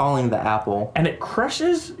they're calling the apple. and it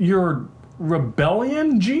crushes your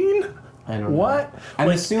rebellion gene? I don't know. What? I'm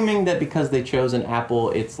Like- assuming that because they chose an apple,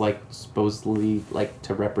 it's like supposedly like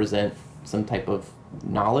to represent some type of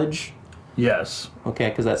knowledge. Yes. Okay,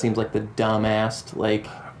 because that seems like the dumbass like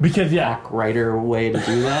Because, yeah, hack writer way to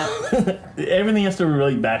do that. everything has to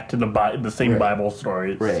relate back to the same Right. Bible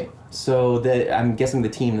stories. Right. So I'm guessing the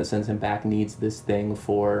team that sends him back needs this thing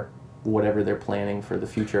for whatever they're planning for the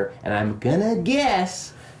future, and I'm gonna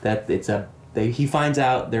guess that he finds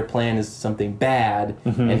out their plan is something bad,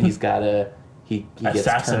 and he gets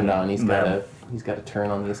Assassin turned on. He's them. got to turn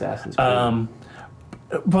on the Assassin's Creed.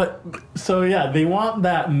 But, so yeah, they want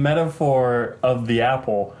that metaphor of the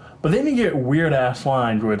apple, but then you get weird-ass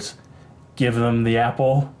lines where it's, give them the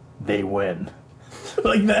apple, they win.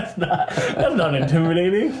 Like, that's not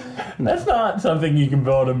intimidating. That's not something you can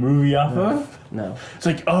build a movie off of. No. It's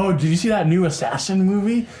like, oh, did you see that new Assassin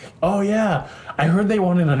movie? Oh, yeah. I heard they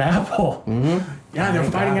wanted an apple. Mm-hmm. Yeah, they're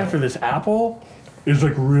fighting after this apple. It's,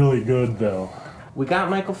 like, really good, though. We got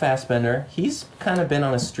Michael Fassbender. He's kind of been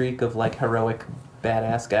on a streak of like heroic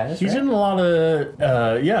badass guys. He's right? in a lot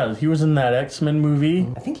of, he was in that X-Men movie.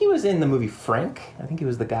 I think he was in the movie Frank. I think he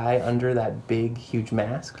was the guy under that big, huge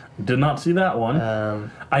mask. Did not see that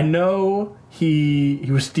one. I know he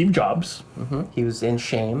was Steve Jobs. He was in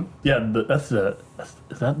Shame. Yeah, is that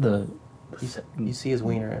the You see his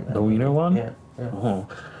wiener in that. the wiener one? Yeah, Oh.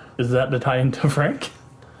 Is that the tie into Frank?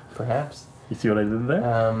 perhaps. You see what I did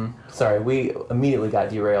there? Sorry, we immediately got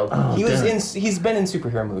derailed. Oh, He's been in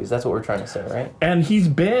superhero movies. That's what we're trying to say, right? And he's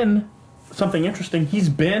been, something interesting, he's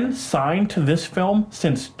been signed to this film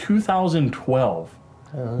since 2012.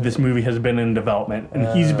 This movie has been in development, and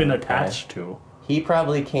he's been attached to. He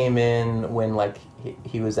probably came in when like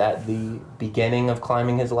he was at the beginning of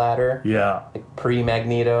climbing his ladder, Yeah. like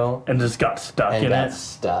pre-Magneto, And just got stuck and in got it.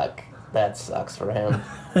 stuck. That sucks for him.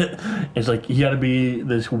 It's like he got to be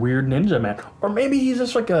this weird ninja man. Or maybe he's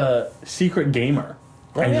just like a secret gamer.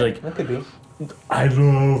 Oh, And yeah, he's like, that could be. I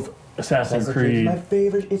love Assassin's Creed. It's my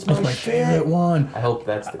favorite. It's my, It's my favorite one. I hope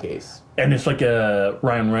that's the case. And it's like a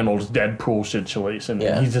Ryan Reynolds Deadpool situation.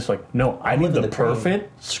 Yeah. And he's just like, no, I need living the the dream.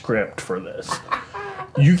 perfect script for this.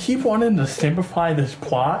 You keep wanting to simplify this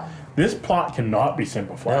plot. This plot cannot be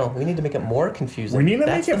simplified. No, we need to make it more confusing. We need to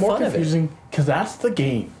That's make it the more fun of confusing because that's the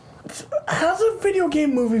game. How's a video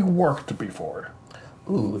game movie worked before?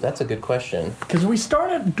 Ooh, that's a good question. Because do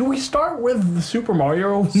we start with the Super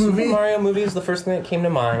Mario movie? Super Mario movie is the first thing that came to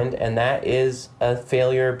mind, and that is a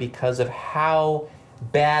failure because of how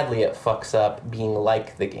badly it fucks up being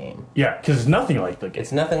like the game. Yeah, because it's nothing like the game.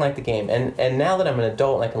 It's nothing like the game. And now that I'm an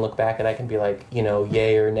adult and I can look back and I can be like, you know,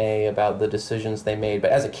 yay or nay about the decisions they made.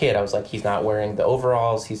 But as a kid, I was like, he's not wearing the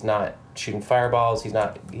overalls, he's not shooting fireballs, he's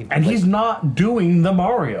not... He's not doing the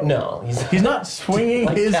Mario. No, He's not swinging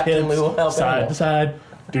Like his Captain Lou will hips help side anyone. to side.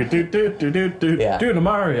 Do Yeah. the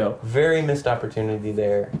Mario. Very missed opportunity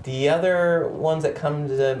there. The other ones that come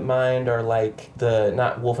to mind are like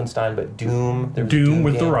not Wolfenstein, but Doom. There was a Doom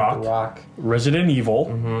with game The Rock. Resident Evil.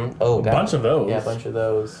 Oh, A God. bunch of those. Yeah, a bunch of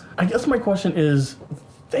those. I guess my question is,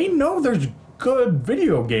 they know there's good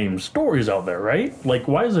video game stories out there, right? Like,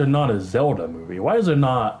 why is there not a Zelda movie? Why is there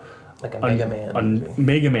not Like a Mega Man movie.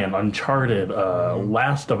 Mega Man, Uncharted,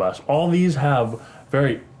 Last of Us? All these have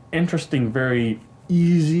very interesting, very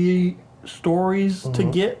easy stories to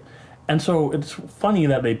get. And so it's funny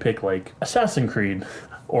that they pick, like, Assassin's Creed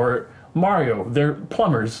or Mario. They're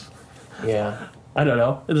plumbers. Yeah. I don't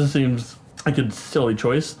know. It just seems like a silly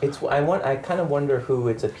choice. I kind of wonder who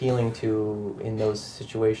it's appealing to in those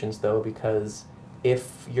situations, though, because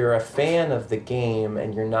if you're a fan of the game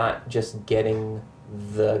and you're not just getting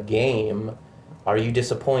the game, are you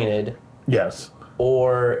disappointed? Yes.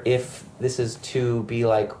 Or if this is to be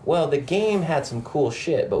like, well, the game had some cool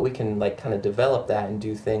shit, but we can like kind of develop that and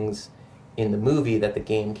do things in the movie that the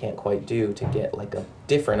game can't quite do to get like a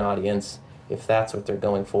different audience, if that's what they're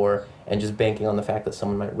going for, and just banking on the fact that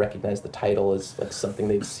someone might recognize the title as like something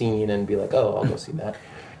they've seen and be like, oh, I'll go see that.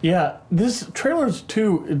 Yeah, this trailers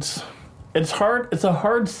too. It's hard. It's a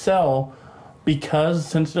hard sell because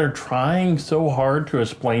since they're trying so hard to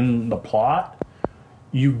explain the plot,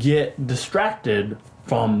 you get distracted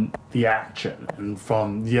from the action and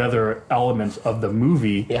from the other elements of the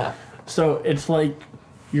movie. Yeah. So it's like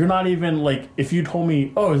you're not even like, if you told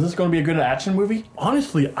me, oh, is this going to be a good action movie?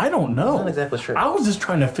 Honestly, I don't know. Not exactly sure. I was just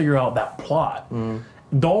trying to figure out that plot.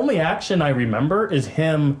 The only action I remember is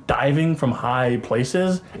him diving from high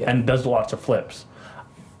places and does lots of flips.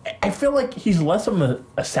 I feel like he's less of an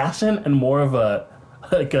assassin and more of a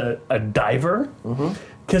diver.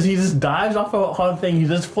 Because he just dives off of a thing, he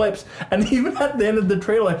just flips, and even at the end of the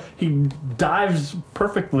trailer, he dives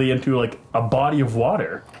perfectly into like a body of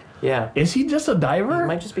water. Yeah. Is he just a diver? He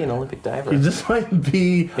might just be an Olympic diver. He just might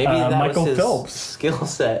be Maybe that Michael was his Phelps. skill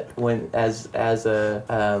set when as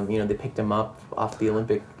a you know, they picked him up off the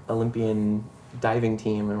Olympian diving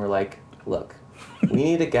team and were like, look, we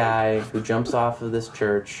need a guy who jumps off of this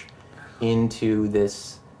church into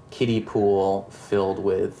this kiddie pool filled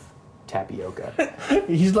with tapioca.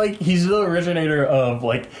 He's the originator of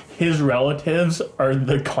like his relatives are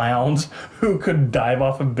the clowns who could dive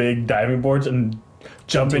off of big diving boards and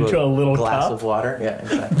jump into a little glass cup. of water. Yeah,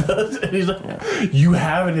 exactly. And he's like, you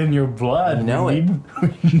have it in your blood. You know we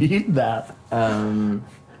need that.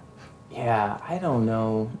 Yeah, I don't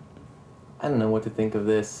know what to think of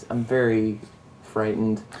this. I'm very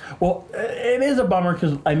frightened. Well, it is a bummer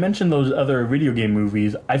because I mentioned those other video game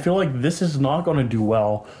movies. I feel like this is not going to do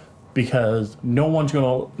well because no one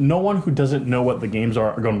who doesn't know what the games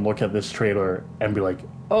are going to look at this trailer and be like,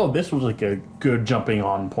 oh, this was like a good jumping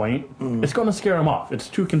on point. It's going to scare them off. It's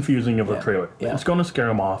too confusing of a trailer. Yeah. It's going to scare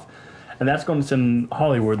them off. And that's going to send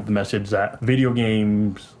Hollywood the message that video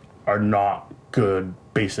games are not good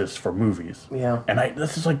basis for movies. Yeah. And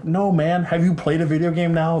this is like, no, man, have you played a video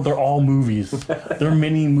game now? They're all movies. They're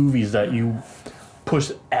mini movies that you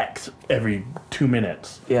push X every 2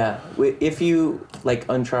 minutes. Yeah, if you like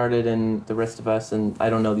Uncharted and the rest of us, and I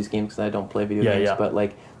don't know these games because I don't play video games, but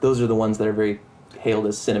like those are the ones that are very hailed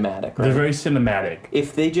as cinematic. Right? They're very cinematic.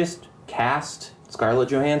 If they just cast Scarlett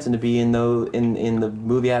Johansson to be in the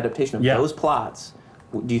movie adaptation of those plots,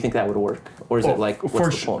 do you think that would work, or is it like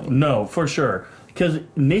what's the point? No, for sure. because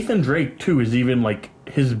Nathan Drake too is even like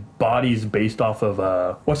his body's based off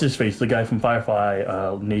of what's his face, the guy from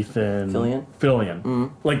Firefly, Nathan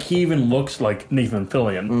Fillion. Like he even looks like Nathan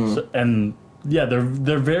Fillion. So, and yeah, they're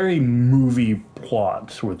very movie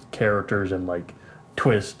plots with characters and like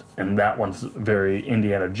twist, and that one's very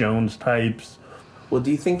Indiana Jones types. Well,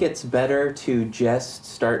 do you think it's better to just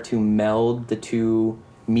start to meld the two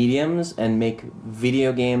mediums and make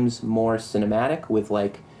video games more cinematic with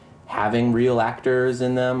like having real actors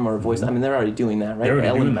in them or voice? I mean, they're already doing that, right?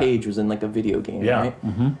 Ellen Page was in like a video game, right?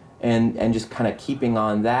 And just kind of keeping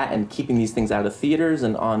on that and keeping these things out of theaters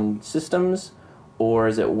and on systems, or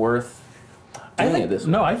is it worth doing it this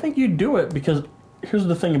way? No, I think you do it because here's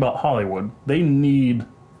the thing about Hollywood: they need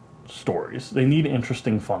stories. They need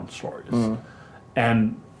interesting, fun stories,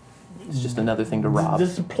 and it's just another thing to rob.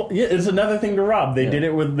 It's another thing to rob. They did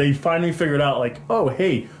it with. They finally figured out, like, oh,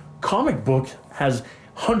 hey, comic book has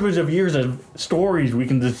hundreds of years of stories we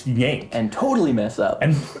can just yank and totally mess up.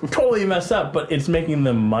 But it's making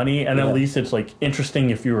them money, and at least it's like interesting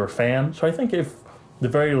if you're a fan. So I think if, the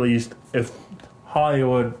very least, if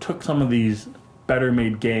Hollywood took some of these better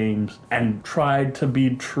made games and tried to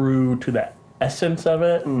be true to the essence of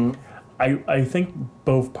it, I think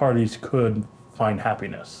both parties could find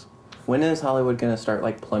happiness. When is Hollywood gonna start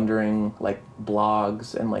like plundering like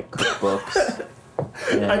blogs and like cookbooks?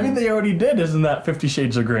 I mean, they already did. Isn't that 50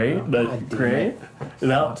 Shades of Grey?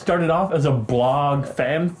 That started off as a blog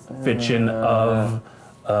fan fiction of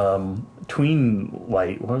Tween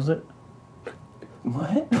Light. What was it?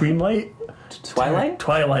 What? Tween Light? Twilight?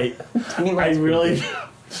 Twilight. I really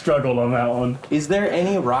struggled on that one. Is there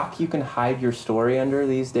any rock you can hide your story under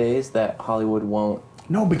these days that Hollywood won't?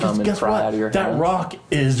 No, because guess what? That hands? rock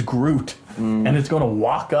is Groot. And it's going to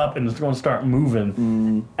walk up and it's going to start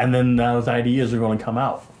moving. And then those ideas are going to come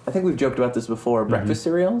out. I think we've joked about this before. Breakfast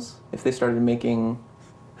cereals? If they started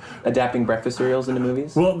adapting breakfast cereals into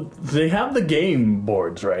movies? Well, they have the game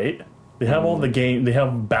boards, right? They have all the game. They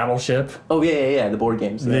have Battleship. Oh, yeah. The board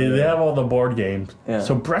games. They have all the board games. Yeah.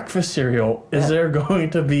 So breakfast cereal, is there going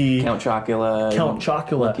to be... Count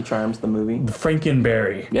Chocula. Lucky Charms, the movie.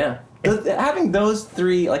 Frankenberry. Yeah. Having those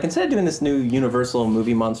three, like, instead of doing this new Universal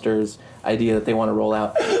Movie Monsters idea that they want to roll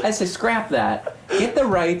out, I say scrap that. Get the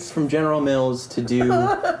rights from General Mills to do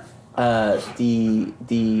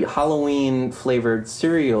the Halloween flavored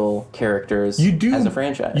cereal characters as a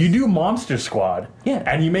franchise. You do Monster Squad. Yeah.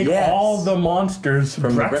 And you make all the monsters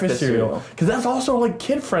from breakfast cereal. Because that's also, like,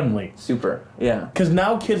 kid friendly. Super. Yeah. Because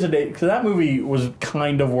now kids today, because that movie was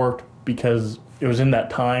kind of worked because it was in that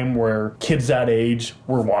time where kids that age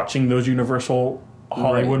were watching those Universal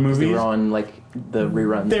Hollywood movies. They were on, like, the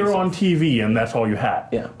reruns. They were on TV, and that's all you had.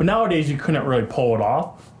 Yeah. But nowadays, you couldn't really pull it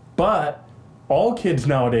off. But all kids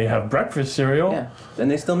nowadays have breakfast cereal. Yeah. And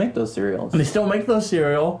they still make those cereals. And they still make those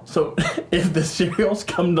cereal. So if the cereals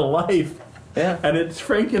come to life, and it's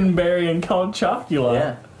Frankenberry and Count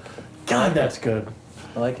Chocula, God, that's good.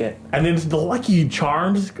 I like it. And then it's the Lucky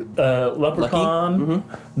Charms leprechaun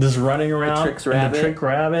just running around. The Trick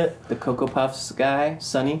Rabbit. The Cocoa Puffs guy,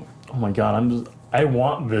 Sonny. Oh my God, I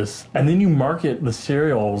want this. And then you market the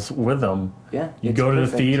cereals with them. Yeah. You go to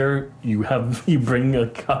the theater, you bring a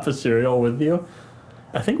cup of cereal with you.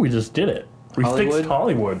 I think we just did it. We fixed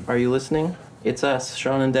Hollywood. Are you listening? It's us,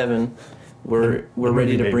 Sean and Devin. We're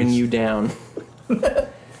ready to bring you down.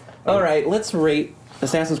 All right, let's rate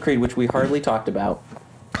Assassin's Creed, which we hardly talked about.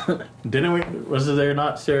 Didn't we? Was there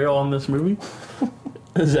not cereal in this movie?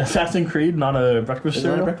 Is Assassin's Creed not a breakfast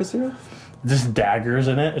cereal? Is it a breakfast cereal? Just daggers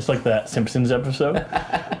in it. It's like that Simpsons episode.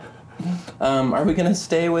 Are we gonna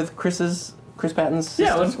stay with Chris Patton's system?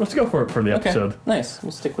 Yeah, let's go for it for the episode. Okay, nice.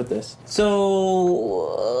 We'll stick with this.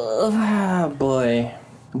 So, boy,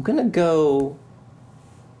 I'm gonna go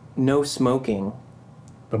no smoking.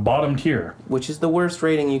 The bottom tier, which is the worst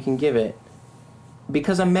rating you can give it.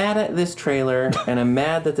 Because I'm mad at this trailer, and I'm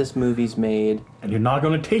mad that this movie's made. And you're not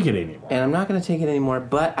going to take it anymore. And I'm not going to take it anymore,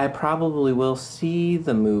 but I probably will see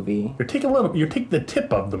the movie. You take the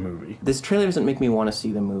tip of the movie. This trailer doesn't make me want to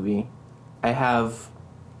see the movie. I have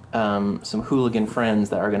some hooligan friends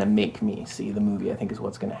that are going to make me see the movie, I think is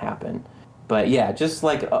what's going to happen. But yeah, just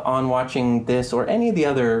like on watching this or any of the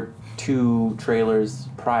other 2 trailers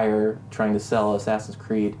prior trying to sell Assassin's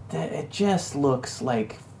Creed, it just looks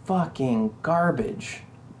like fucking garbage.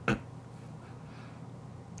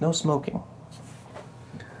 No smoking.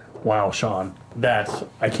 Wow, Sean.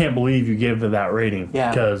 I can't believe you gave it that rating. Yeah.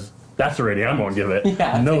 Because that's the rating I'm going to give it.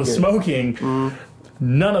 Yeah, no smoking.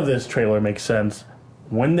 None of this trailer makes sense.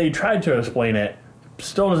 When they tried to explain it,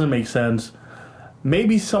 still doesn't make sense.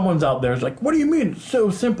 Maybe someone's out there is like, what do you mean? It's so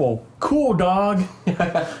simple. Cool, dog.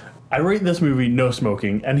 I rate this movie no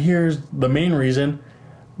smoking, and here's the main reason.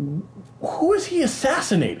 Who is he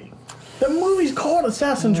assassinating? The movie's called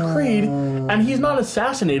Assassin's Creed, and he's not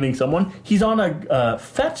assassinating someone. He's on a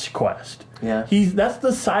fetch quest. Yeah. That's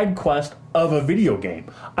the side quest of a video game.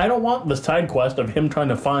 I don't want the side quest of him trying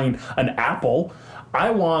to find an apple.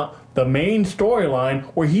 I want the main storyline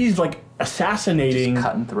where he's like assassinating, Just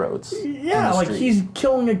cutting throats. yeah, like he's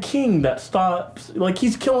killing a king that stops, like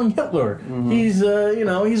he's killing Hitler. He's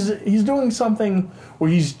he's doing something where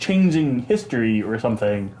he's changing history or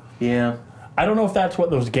something. Yeah. I don't know if that's what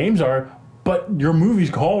those games are, but your movie's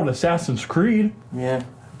called Assassin's Creed. Yeah.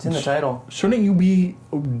 It's in the title. Shouldn't you be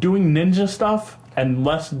doing ninja stuff and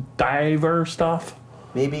less diver stuff?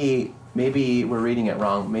 Maybe we're reading it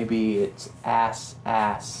wrong. Maybe it's ass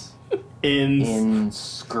in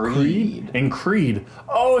Creed. In Creed.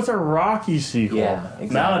 Oh, it's a Rocky sequel. Yeah, exactly.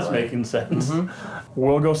 Now it's making sense.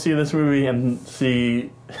 We'll go see this movie and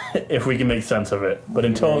see if we can make sense of it. But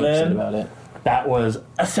until Very upset then, about it. that was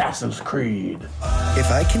Assassin's Creed. If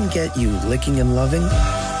I can get you licking and loving,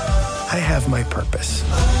 I have my purpose.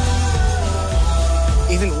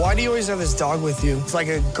 Ethan, why do you always have this dog with you? It's like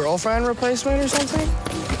a girlfriend replacement or something?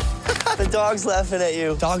 The dog's laughing at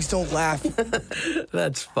you. Dogs don't laugh.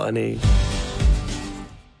 That's funny.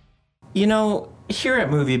 You know, here at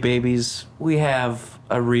Movie Babies, we have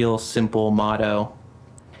a real simple motto.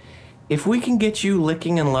 If we can get you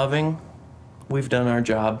licking and loving, we've done our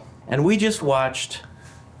job. And we just watched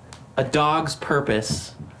A Dog's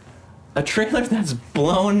Purpose, a trailer that's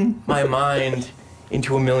blown my mind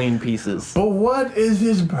into a million pieces. But what is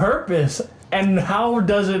his purpose? And how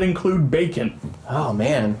does it include bacon? Oh,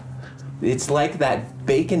 man. It's like that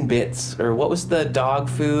bacon bits, or what was the dog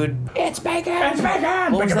food? It's bacon! It's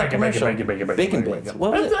bacon! What was that Bacon, commercial? bacon Bits.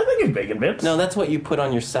 What was I it? think it's bacon bits. No, that's what you put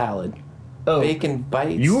on your salad. Oh. Bacon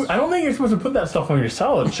bites. I don't think you're supposed to put that stuff on your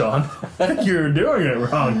salad, Sean. I think you're doing it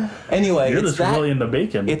wrong. Anyway, You're it's just that, really into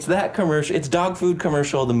bacon. It's that commercial. It's dog food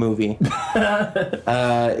commercial, the movie.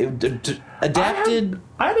 Adapted.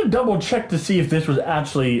 I had to double check to see if this was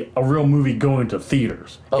actually a real movie going to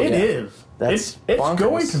theaters. Oh, It yeah. is. That's it's bonkers.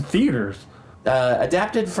 going to theaters.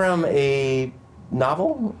 Adapted from a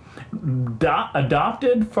novel.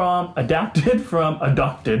 Adopted from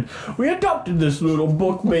Adopted. We adopted this little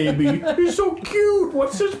book baby. He's so cute.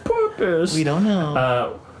 What's his purpose? We don't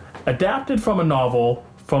know. Adapted from a novel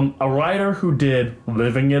from a writer who did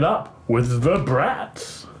Living It Up with the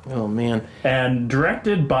Brats. Oh man. And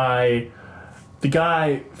directed by the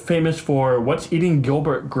guy famous for What's Eating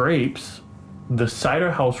Gilbert Grapes, The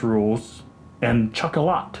Cider House Rules, and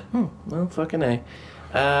Chocolat. Well, fucking A.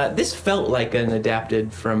 This felt like an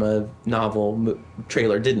adapted from a novel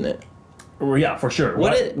trailer, didn't it? Well, yeah, for sure.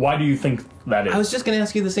 Why do you think that is? I was just going to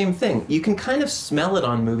ask you the same thing. You can kind of smell it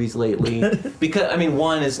on movies lately. Because, I mean,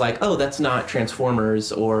 one is like, oh, that's not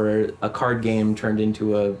Transformers or a card game turned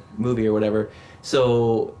into a movie or whatever.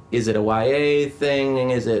 So is it a YA thing?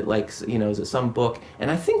 Is it like, is it some book?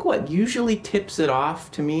 And I think what usually tips it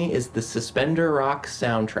off to me is the Suspender Rock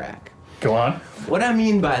soundtrack. Go on. What I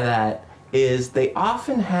mean by that is they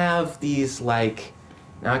often have these, like,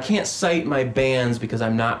 now I can't cite my bands because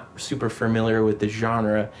I'm not super familiar with the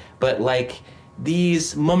genre, but like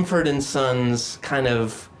these Mumford and Sons kind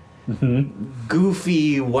of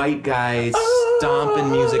goofy white guys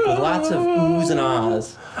stomping music with lots of oohs and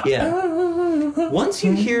ahs. Yeah. Once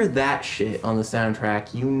you hear that shit on the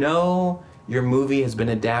soundtrack, you know your movie has been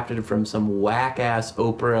adapted from some whack-ass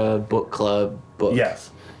Oprah book club book.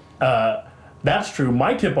 Yes. That's true.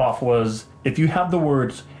 My tip-off was if you have the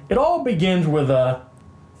words, it all begins with a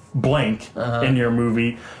blank in your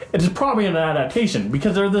movie, it's probably an adaptation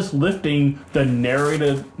because they're this lifting the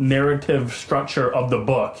narrative structure of the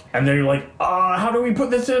book. And then you're like, how do we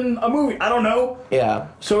put this in a movie? I don't know. Yeah.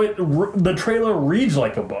 So the trailer reads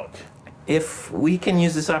like a book. If we can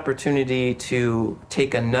use this opportunity to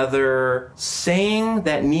take another saying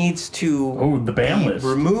that needs to the ban be list.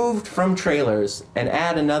 removed from trailers and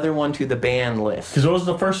add another one to the ban list. Because it was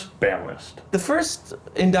the first ban list. The first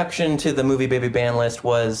induction to the Movie Baby ban list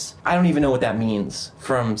was, I don't even know what that means,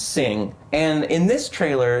 from Sing. And in this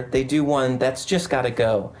trailer, they do one that's just gotta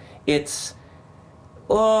go. It's,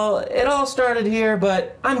 well, it all started here,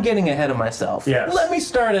 but I'm getting ahead of myself. Yes. Let me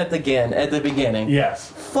start at the beginning.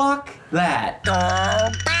 Yes. Fuck that.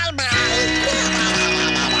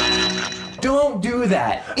 Don't do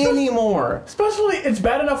that anymore. Especially, it's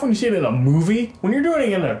bad enough when you see it in a movie. When you're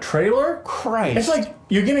doing it in a trailer, Christ. it's like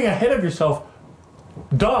you're getting ahead of yourself.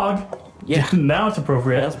 Dog. Yeah. Now it's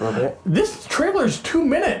appropriate. That's appropriate. This trailer's 2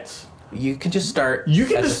 minutes. You can just start. You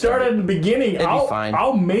can as just a start at the beginning. It'd be fine.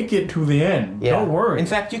 I'll make it to the end. Yeah. Don't worry. In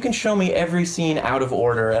fact, you can show me every scene out of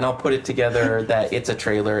order, and I'll put it together that it's a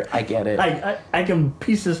trailer. I get it. I can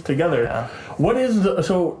piece this together. Yeah. What is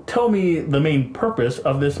so? Tell me the main purpose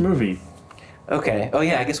of this movie. Okay. Oh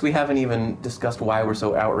yeah, I guess we haven't even discussed why we're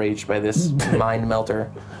so outraged by this mind melter.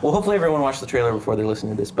 Well, hopefully everyone watched the trailer before they're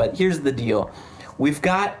listening to this. But here's the deal. We've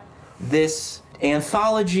got this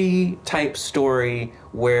anthology type story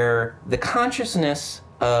where the consciousness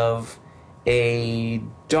of a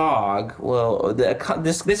dog,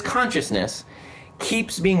 this consciousness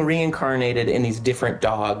keeps being reincarnated in these different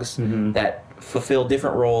dogs that fulfill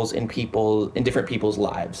different roles in different people's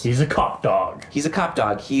lives. He's a cop dog. He's a cop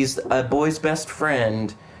dog. He's a boy's best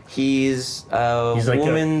friend. He's a He's like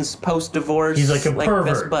woman's post-divorce. He's like a pervert,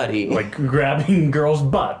 best buddy. like grabbing girls'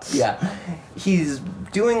 butts. Yeah. He's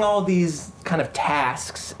doing all these kind of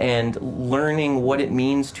tasks and learning what it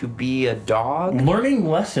means to be a dog. Learning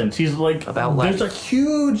lessons. He's like About there's life.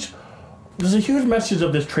 there's a huge message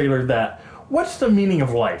of this trailer that what's the meaning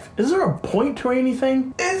of life? Is there a point to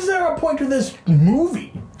anything? Is there a point to this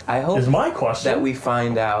movie? I hope Is my question. that we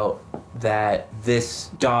find out that this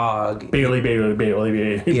dog, Bailey.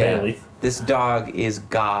 this dog is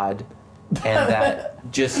God, and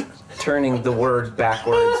that just turning the word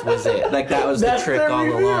backwards was it. Like that was That's the trick the all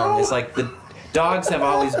reveal. along. It's like the dogs have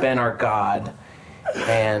always been our God,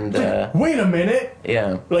 and Wait a minute.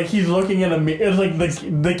 yeah. Like he's looking in a mirror. It's like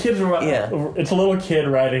the kid's Yeah. It's a little kid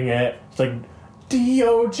writing it. It's like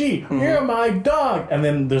D-O-G. You're my dog. And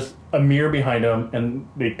then there's a mirror behind him, and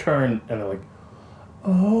they turn and they're like,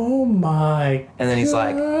 oh my. And then he's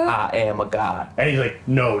like, God. I am a God. And he's like,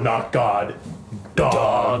 no, not God.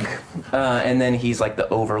 Dog. And then he's like the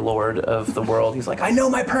overlord of the world. He's like, I know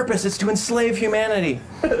my purpose. It's to enslave humanity.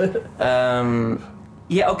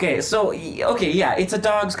 Yeah, okay, it's a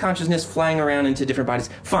dog's consciousness flying around into different bodies.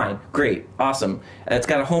 Fine, great, awesome. It's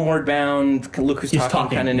got a homeward bound, look who's He's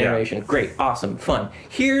talking kind of yeah. narration. Great, awesome, fun.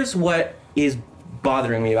 Here's what is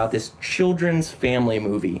bothering me about this children's family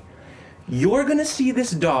movie. You're gonna see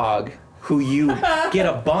this dog who you get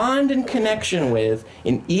a bond and connection with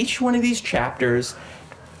in each one of these chapters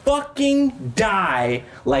fucking die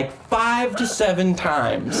like 5 to 7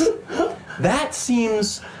 times. That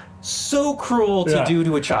seems so cruel to Yeah. do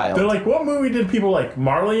to a child. They're like, what movie did people like?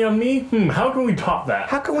 Marley and Me? How can we top that?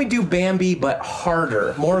 How can we do Bambi but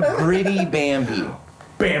harder, more gritty Bambi?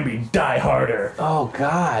 Bambi, die harder. Oh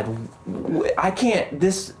God, I can't.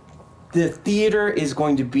 The theater is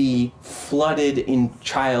going to be flooded in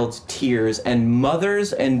child's tears, and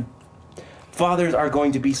mothers and fathers are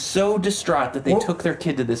going to be so distraught that they took their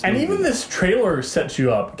kid to this movie. And even this trailer sets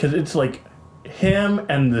you up because it's like him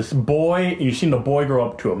and this boy, and you've seen the boy grow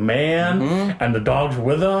up to a man, and the dog's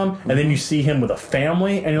with him, and then you see him with a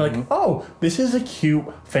family, and you're like, oh, this is a cute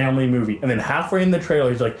family movie. And then halfway in the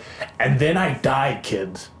trailer, he's like, and then I died,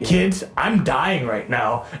 kids. Kids, I'm dying right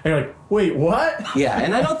now. And you're like, wait, what? Yeah,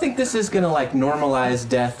 and I don't think this is gonna like normalize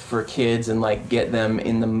death for kids and like get them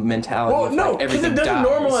in the mentality Well, of no, like because everything it doesn't dies.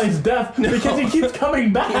 normalize death because he keeps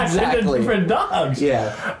coming back Exactly. into different dogs.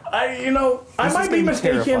 Yeah. I This might is be gonna be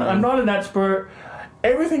mistaken. terrifying. I'm not an expert.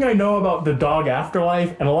 Everything I know about the dog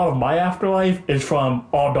afterlife and a lot of my afterlife is from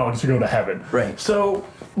all dogs go to heaven. Right. So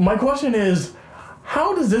my question is,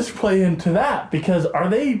 how does this play into that? Because are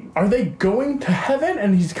they going to heaven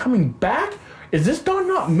and he's coming back? Is this dog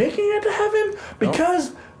not making it to heaven?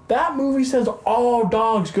 Because that movie says all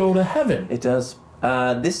dogs go to heaven. It does.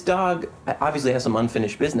 This dog obviously has some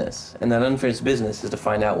unfinished business, and that unfinished business is to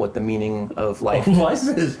find out what the meaning of life Life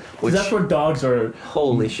is. Which- That's what dogs are.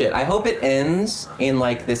 Holy shit. I hope it ends in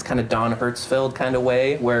like this kind of Don Hertzfeld kind of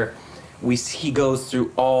way where he goes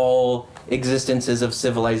through all existences of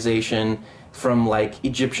civilization from like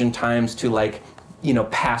Egyptian times to like,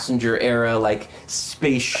 passenger era, like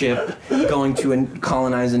spaceship going to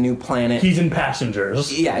colonize a new planet. He's in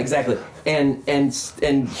Passengers. Yeah, exactly. And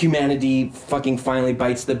humanity fucking finally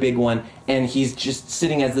bites the big one, and he's just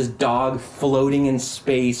sitting as this dog floating in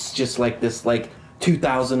space, just like this, like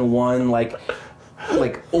 2001, like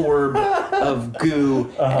orb of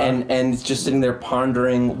goo, and just sitting there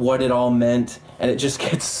pondering what it all meant, and it just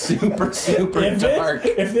gets super dark.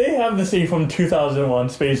 If they have the scene from 2001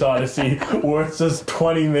 Space Odyssey where it's just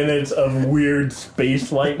 20 minutes of weird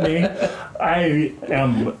space lightning, I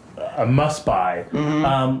am a must buy.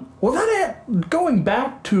 Going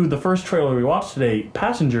back to the first trailer we watched today,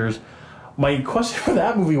 Passengers, my question for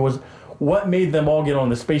that movie was, what made them all get on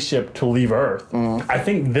the spaceship to leave Earth? I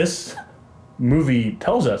think this movie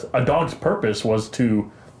tells us a dog's purpose was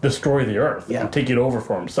to destroy the Earth and take it over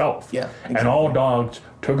for himself. Yeah, And all dogs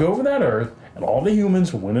took over that Earth and all the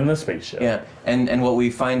humans went in a spaceship. Yeah, and what we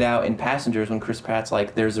find out in Passengers when Chris Pratt's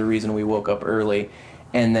like, there's a reason we woke up early,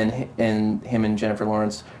 and then him and Jennifer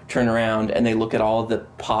Lawrence turn around and they look at all the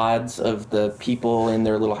pods of the people in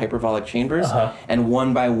their little hyperbolic chambers, and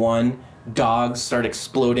one by one, dogs start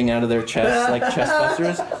exploding out of their chests like chest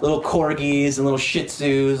busters. Little corgis and little shih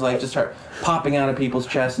tzus like just start popping out of people's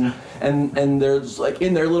chests, and they're just like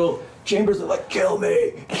in their little chambers, they're like, kill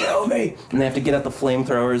me, and they have to get out the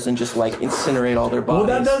flamethrovers and just like incinerate all their bodies.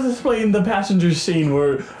 Well, that does explain the passenger scene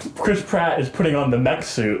where Chris Pratt is putting on the mech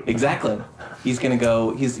suit. Exactly. He's gonna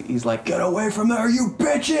go. He's like, get away from there, you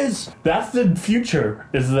bitches! That's the future.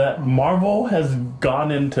 Is that Marvel has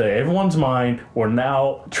gone into everyone's mind, where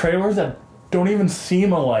now trailers that don't even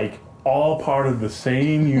seem alike, all part of the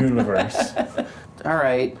same universe. All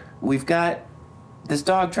right, we've got this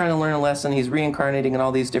dog trying to learn a lesson. He's reincarnating in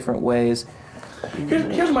all these different ways.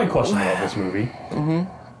 Here's my question about this movie.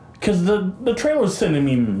 Because the trailer's sending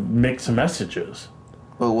me mixed messages.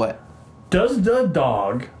 Well, what? Does the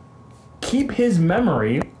dog keep his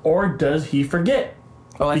memory, or does he forget?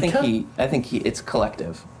 Oh, I think he. It's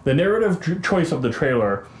collective. The narrative choice of the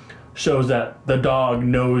trailer shows that the dog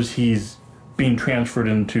knows he's being transferred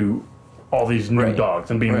into all these new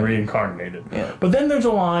dogs and being reincarnated. Yeah. But then there's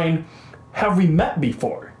a line, have we met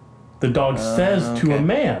before? The dog says to a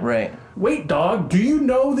man. Right. Wait, dog, do you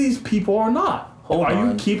know these people or not? Hold Are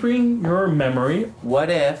on. you keeping your memory?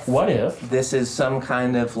 What if this is some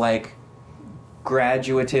kind of like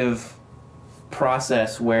graduative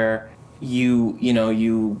process where you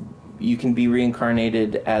can be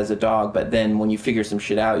reincarnated as a dog, but then when you figure some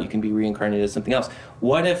shit out, you can be reincarnated as something else.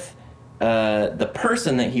 What if the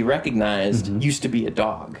person that he recognized used to be a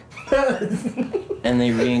dog, and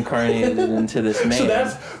they reincarnated it into this man?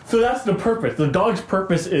 So that's the purpose. The dog's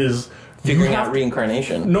purpose is figuring out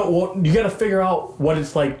reincarnation. No, well, you got to figure out what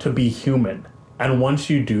it's like to be human, and once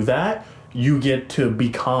you do that, you get to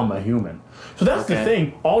become a human. So that's the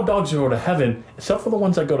thing. All dogs go to heaven, except for the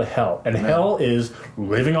ones that go to hell. And hell is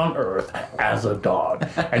living on Earth as a dog.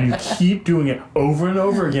 And you keep doing it over and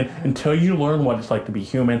over again until you learn what it's like to be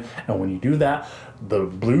human. And when you do that, the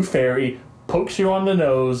blue fairy pokes you on the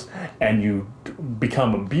nose, and you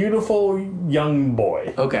become a beautiful young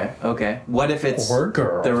boy. Okay. What if it's or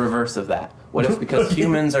girl. The reverse of that? What if because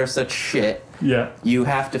humans are such shit, you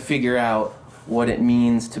have to figure out what it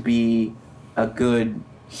means to be a good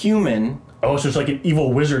human? Oh, so it's like an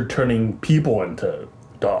evil wizard turning people into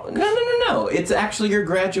dogs. No. It's actually you're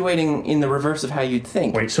graduating in the reverse of how you'd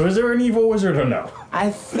think. Wait, so is there an evil wizard or no? I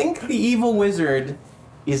think the evil wizard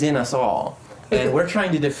is in us all. And we're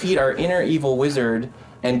trying to defeat our inner evil wizard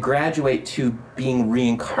and graduate to being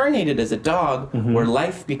reincarnated as a dog, where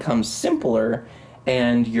life becomes simpler,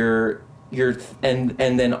 and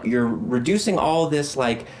and then you're reducing all this,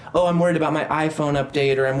 like, oh, I'm worried about my iPhone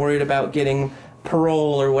update, or I'm worried about getting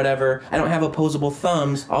parole or whatever. I don't have opposable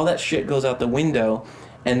thumbs. All that shit goes out the window,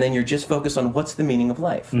 and then you're just focused on what's the meaning of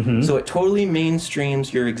life. So it totally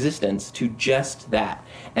mainstreams your existence to just that.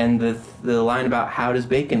 And the line about how does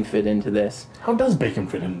bacon fit into this? How does bacon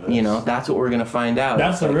fit into this? That's what we're going to find out.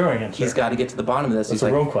 That's the like, real answer. He's got to get to the bottom of this. That's He's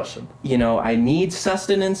a like, real question. I need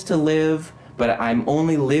sustenance to live, but I'm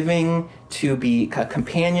only living to be a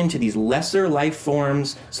companion to these lesser life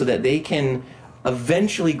forms so that they can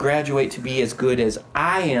eventually graduate to be as good as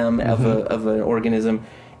I am of an organism.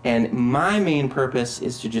 And my main purpose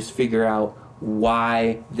is to just figure out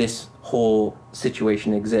why this whole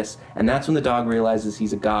situation exists. And that's when the dog realizes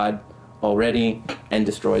he's a god already and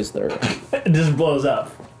destroys the earth. It just blows up.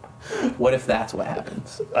 What if that's what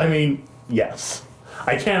happens? I mean, yes.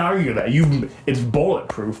 I can't argue that. It's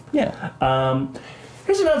bulletproof. Yeah.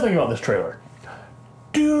 Here's another thing about this trailer.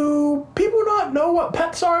 Do people not know what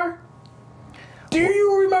pets are? Do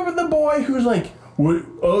you remember the boy who's like,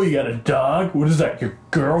 oh, you got a dog? What is that, your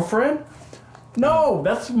girlfriend? No,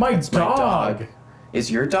 that's my dog.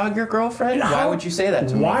 Is your dog your girlfriend? Why would you say that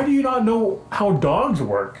to me? Why do you not know how dogs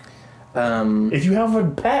work? If you have a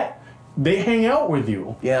pet, they hang out with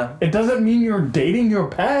you. Yeah. It doesn't mean you're dating your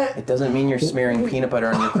pet. It doesn't mean you're smearing peanut butter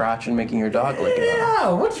on your crotch and making your dog lick it off. Yeah,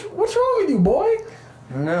 what's wrong with you, boy?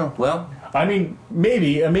 I don't know. Well, I mean,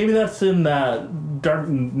 maybe that's in that dark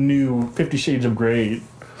new 50 Shades of Grey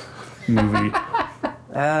movie.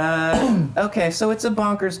 okay, so it's a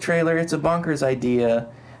bonkers trailer. It's a bonkers idea.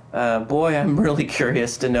 Boy, I'm really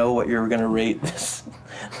curious to know what you're going to rate this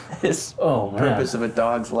this Oh, man. Purpose of a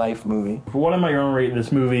Dog's Life movie. What am I going to rate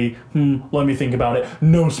this movie? Let me think about it.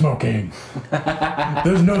 No smoking.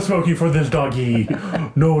 There's no smoking for this doggy.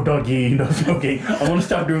 No doggy, no smoking. I'm going to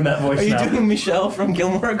stop doing that voice Are you now. doing Michelle from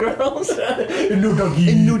Gilmore Girls? No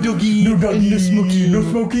doggy. No doggy. No doggy. No smoking. No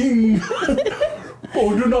smoking.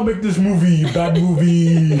 Oh, do not make this movie. Bad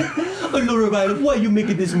movie. Oh, Lorelai, why are you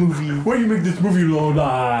making this movie? Why you make this movie,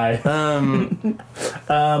 Lorelai?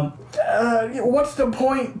 What's the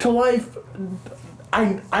point to life?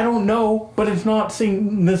 I don't know, but it's not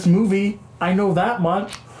seeing this movie. I know that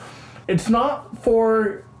much. It's not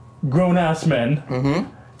for grown-ass men.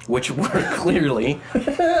 Which were clearly.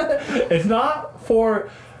 It's not for...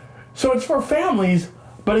 So it's for families,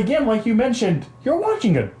 but again, like you mentioned, you're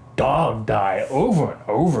watching a dog die over and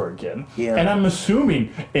over again. Yeah. And I'm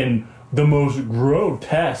assuming in the most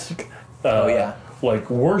grotesque...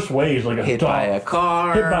 like worst ways, like a Hit dog by a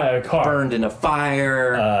car. Hit by a car. Burned in a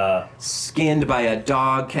fire. Skinned by a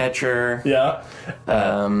dog catcher. Yeah.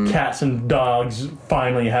 Cats and dogs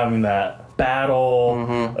finally having that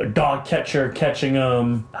battle. A dog catcher catching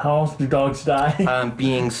them. How else do dogs die?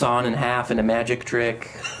 Being sawn in half in a magic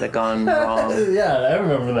trick that gone wrong. Yeah, I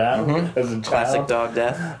remember that as a child. Classic dog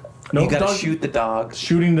death. Nope, You gotta dog- shoot the dog.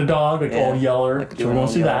 Shooting the dog, like all yeller. Like So doing we won't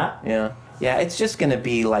all see yeller. that. Yeah. Yeah, it's just gonna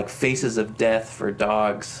be like Faces of Death for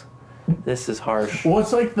dogs. This is harsh. Well,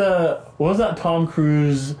 it's like what was that Tom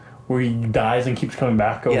Cruise where he dies and keeps coming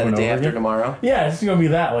back over Yeah, the and day over after again? tomorrow. Yeah, it's gonna be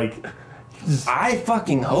that. Like, I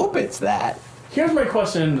fucking hope it's that. here's my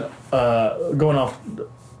question. Going off,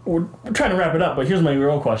 we're trying to wrap it up, but here's my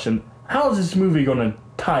real question: how is this movie going to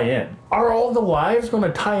tie in? Are all the lives going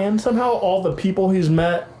to tie in somehow? All the people he's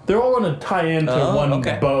met, they're all going to tie into one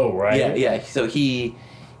bow, right? Yeah, yeah. So he,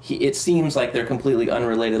 it seems like they're completely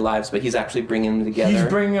unrelated lives, but he's actually bringing them together. He's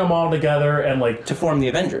bringing them all together and like to form the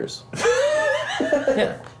Avengers.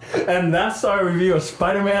 Yeah. And that's our review of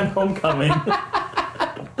Spider-Man: Homecoming.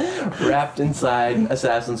 Wrapped inside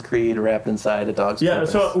Assassin's Creed, wrapped inside a dog's Yeah,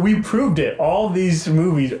 purpose. so we proved it. All these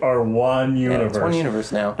movies are one Yeah, universe. it's one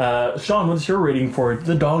universe now. Sean, what's your rating for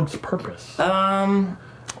The Dog's Purpose?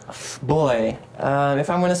 Boy, if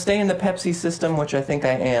I'm going to stay in the Pepsi system, which I think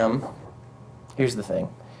I am, here's the thing.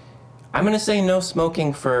 I'm going to say no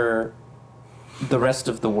smoking for the rest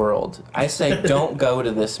of the world. I say don't go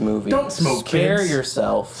to this movie. Don't smoke, Spare kids.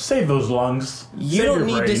 yourself. Save those lungs. You Save don't your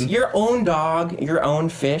need brain. to. Your own dog, your own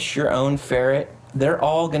fish, your own ferret, they're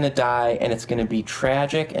all going to die, and it's going to be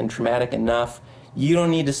tragic and traumatic enough. You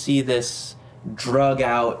don't need to see this drug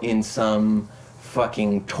out in some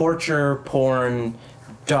fucking torture porn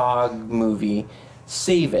dog movie.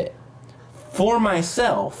 Save it. For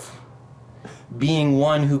myself, being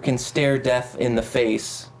one who can stare death in the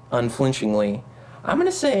face unflinchingly, I'm going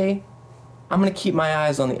to say I'm going to keep my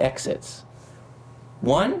eyes on the exits.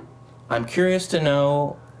 One, I'm curious to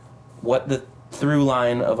know what the through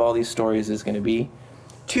line of all these stories is going to be.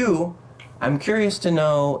 Two, I'm curious to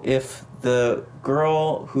know if the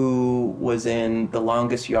girl who was in The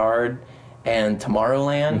Longest Yard and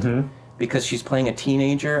Tomorrowland, because she's playing a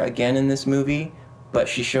teenager again in this movie, but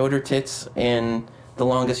she showed her tits in The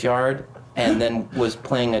Longest Yard and then was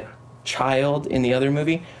playing a child in the other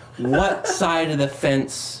movie. What side of the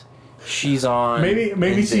fence she's on? Maybe in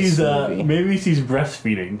this she's movie. maybe she's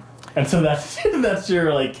breastfeeding, and so that's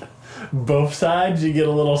your like both sides. You get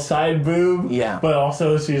a little side boob. Yeah. But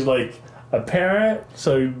also she's like a parent,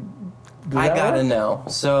 so does I that gotta work? know.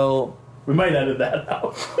 So We might edit that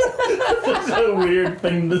out. That's a weird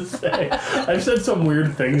thing to say. I've said some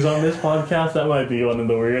weird things on this podcast. That might be one of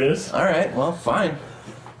the weirdest. all right, well, fine.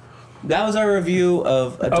 That was our review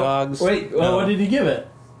of A Dog's. Wait, what did you give it?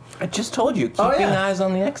 I just told you, keeping Oh, yeah. eyes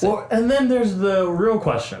on the exit. Well, and then there's the real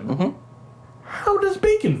question. How does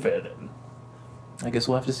bacon fit in? I guess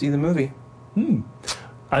we'll have to see the movie.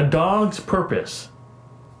 A Dog's Purpose,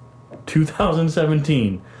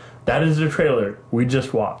 2017. That is the trailer we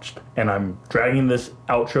just watched, and I'm dragging this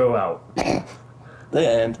outro out. The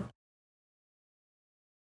end.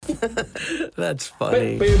 That's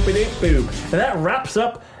funny. Boop, boop, boop. And that wraps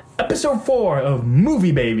up episode 4 of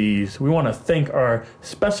Movie Babies. We want to thank our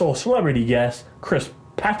special celebrity guest, Chris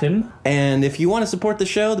Patton. And if you want to support the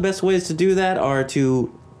show, the best ways to do that are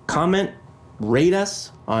to comment, rate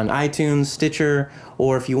us on iTunes, Stitcher,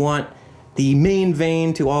 or if you want the main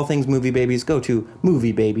vein to all things Movie Babies, go to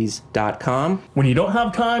moviebabies.com. When you don't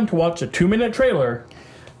have time to watch a 2-minute trailer,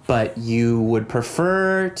 But you would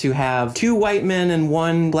prefer to have 2 white men and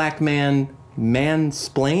 1 black man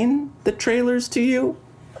mansplain the trailers to you?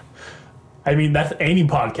 I mean, that's any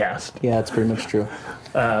podcast. Yeah, that's pretty much true.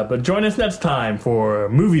 But join us next time for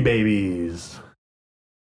Movie Babies.